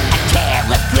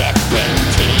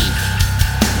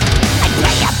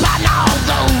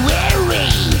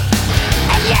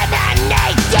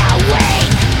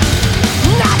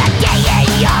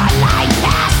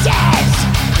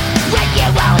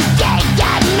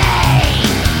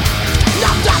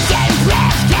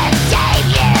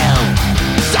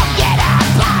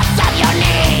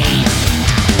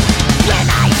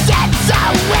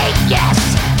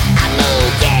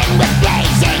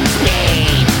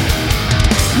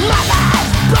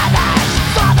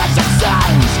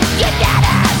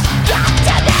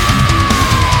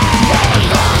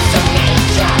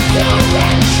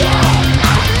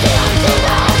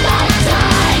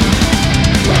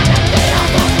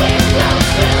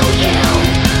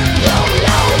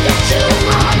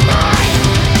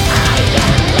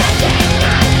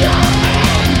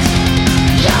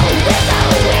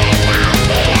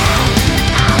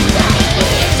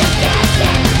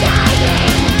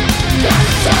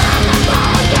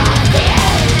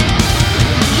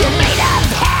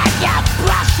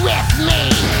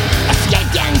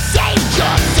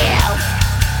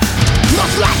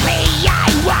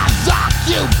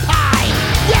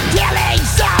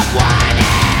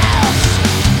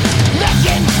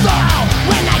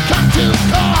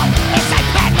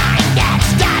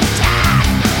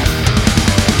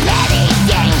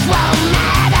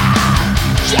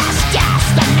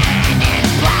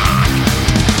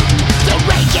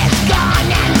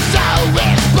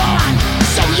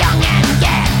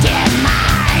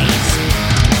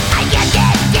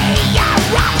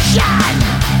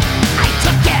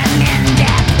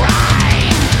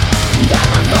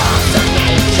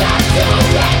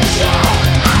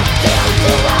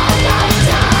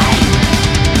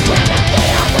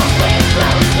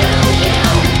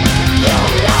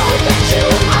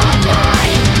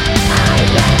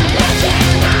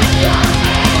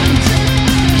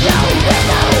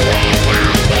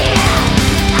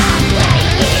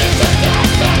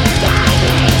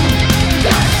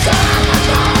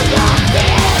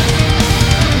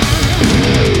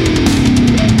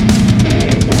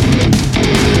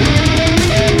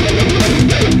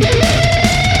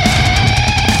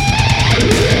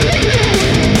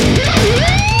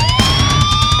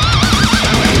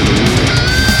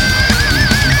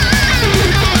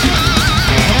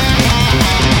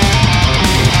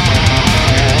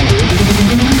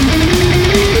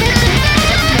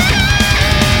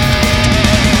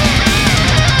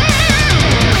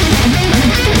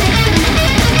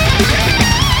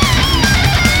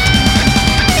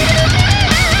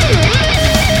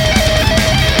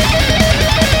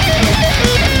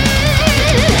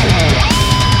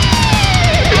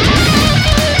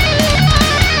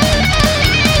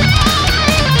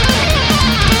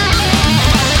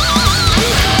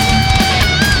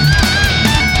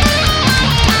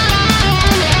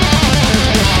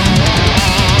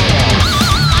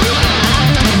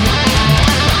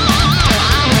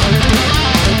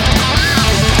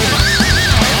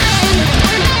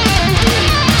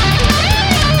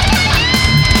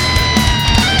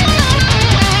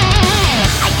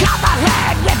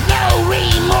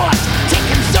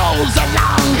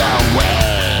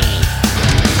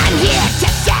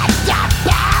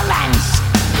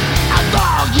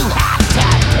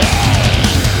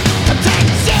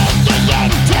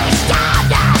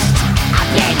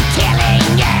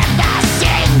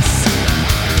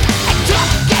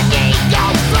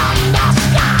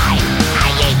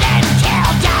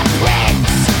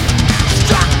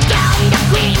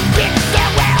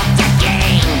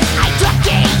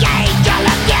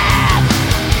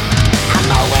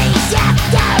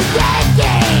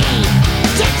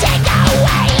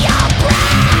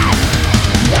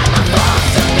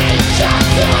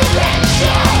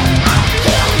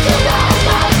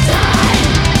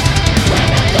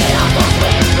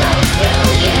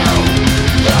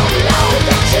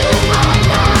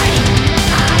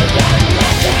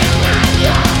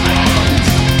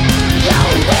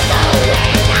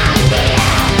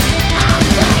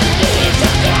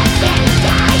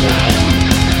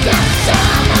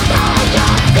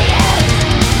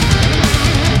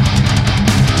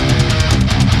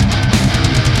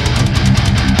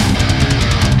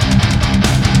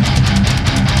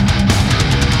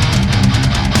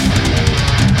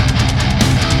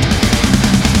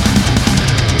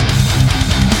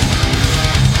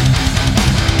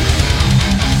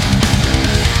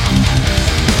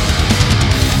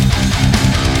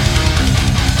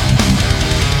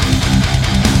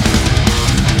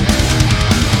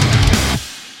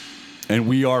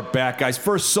 We are back, guys.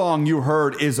 First song you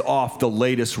heard is off the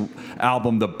latest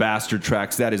album, The Bastard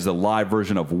Tracks. That is a live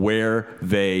version of Where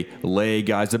They Lay,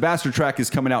 guys. The Bastard Track is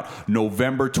coming out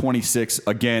November 26th.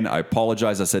 Again, I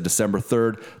apologize. I said December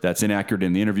 3rd. That's inaccurate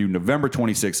in the interview. November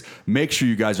 26th. Make sure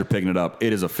you guys are picking it up.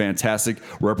 It is a fantastic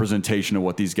representation of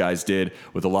what these guys did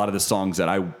with a lot of the songs that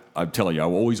I'm telling you, I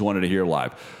always wanted to hear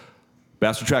live.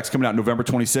 Bastard Track's coming out November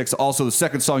 26th. Also, the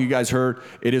second song you guys heard,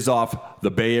 it is off the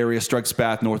Bay Area Strikes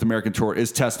Back North American Tour,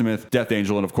 is Testament, Death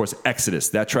Angel, and of course, Exodus.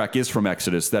 That track is from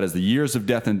Exodus. That is the Years of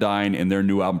Death and Dying, and their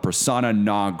new album, Persona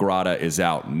Non Grata, is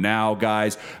out now,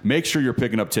 guys. Make sure you're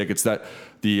picking up tickets. That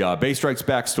the Bay Strikes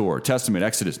Back store, Testament,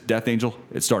 Exodus, Death Angel,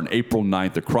 it's starting April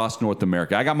 9th across North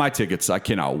America. I got my tickets. I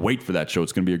cannot wait for that show.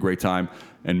 It's going to be a great time.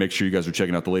 And make sure you guys are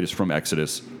checking out the latest from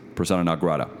Exodus, Persona Non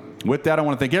Grata. With that, I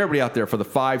want to thank everybody out there for the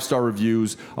 5-star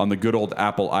reviews on the good old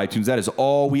Apple iTunes. That is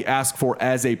all we ask for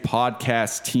as a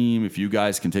podcast team. If you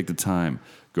guys can take the time,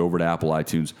 go over to Apple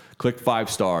iTunes, click 5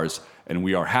 stars, and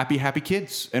we are happy, happy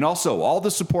kids. And also, all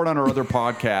the support on our other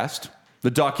podcast,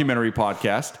 the documentary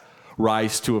podcast,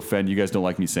 Rise to Offend. You guys don't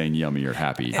like me saying yummy or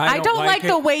happy. I don't like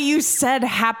the way you said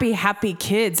happy, happy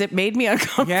kids. It made me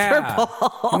uncomfortable. Yeah.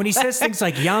 And when he says things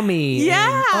like yummy,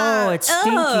 Yeah. and, oh, it's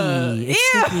stinky,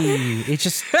 it's Ew. stinky. It's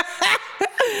just,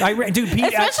 dude, Pete,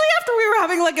 Especially after we were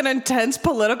having like an intense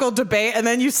political debate, and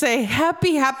then you say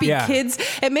happy, happy Yeah. kids.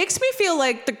 It makes me feel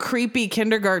like the creepy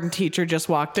kindergarten teacher just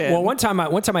walked in. well, one time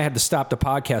I had to stop the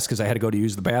podcast because I had to go to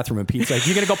use the bathroom, and Pete's like,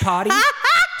 "You gonna go potty?"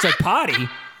 It's like potty.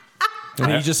 And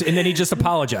then he just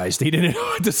apologized. He didn't know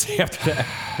what to say after that.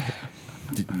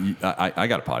 I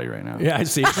got a potty right now. Yeah, I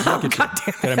see. Look at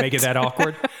you. Did I make it that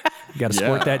awkward? You got to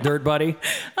squirt that dirt, buddy.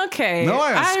 Okay. No,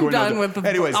 I'm done with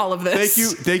Anyways, all of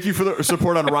this. Thank you for the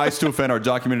support on Rise to Offend, our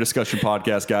documentary discussion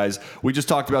podcast, guys. We just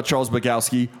talked about Charles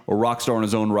Bukowski, a rock star in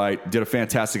his own right. Did a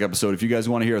fantastic episode. If you guys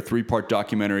want to hear a 3-part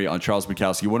documentary on Charles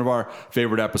Bukowski, one of our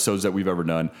favorite episodes that we've ever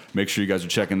done, make sure you guys are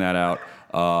checking that out.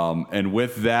 And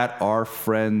with that, our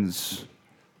friends,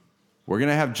 we're going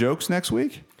to have jokes next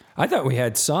week. I thought we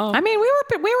had some. I mean, we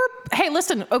were. Hey,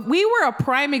 listen, we were a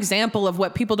prime example of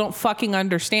what people don't fucking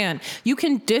understand. You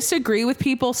can disagree with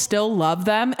people, still love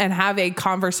them, and have a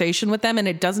conversation with them, and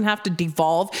it doesn't have to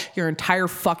devolve your entire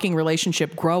fucking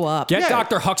relationship. Grow up. Get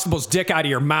Dr. Huxtable's dick out of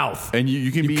your mouth. And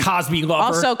you can be Cosby lover.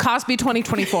 Also, Cosby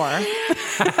 2024.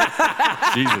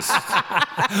 Jesus.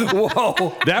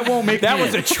 Whoa. That won't make That me,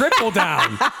 was a triple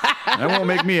down. that won't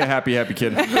make me a happy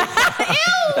kid.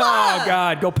 Oh,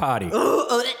 God. Go potty.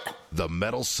 The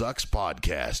Metal Sucks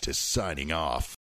Podcast is signing off.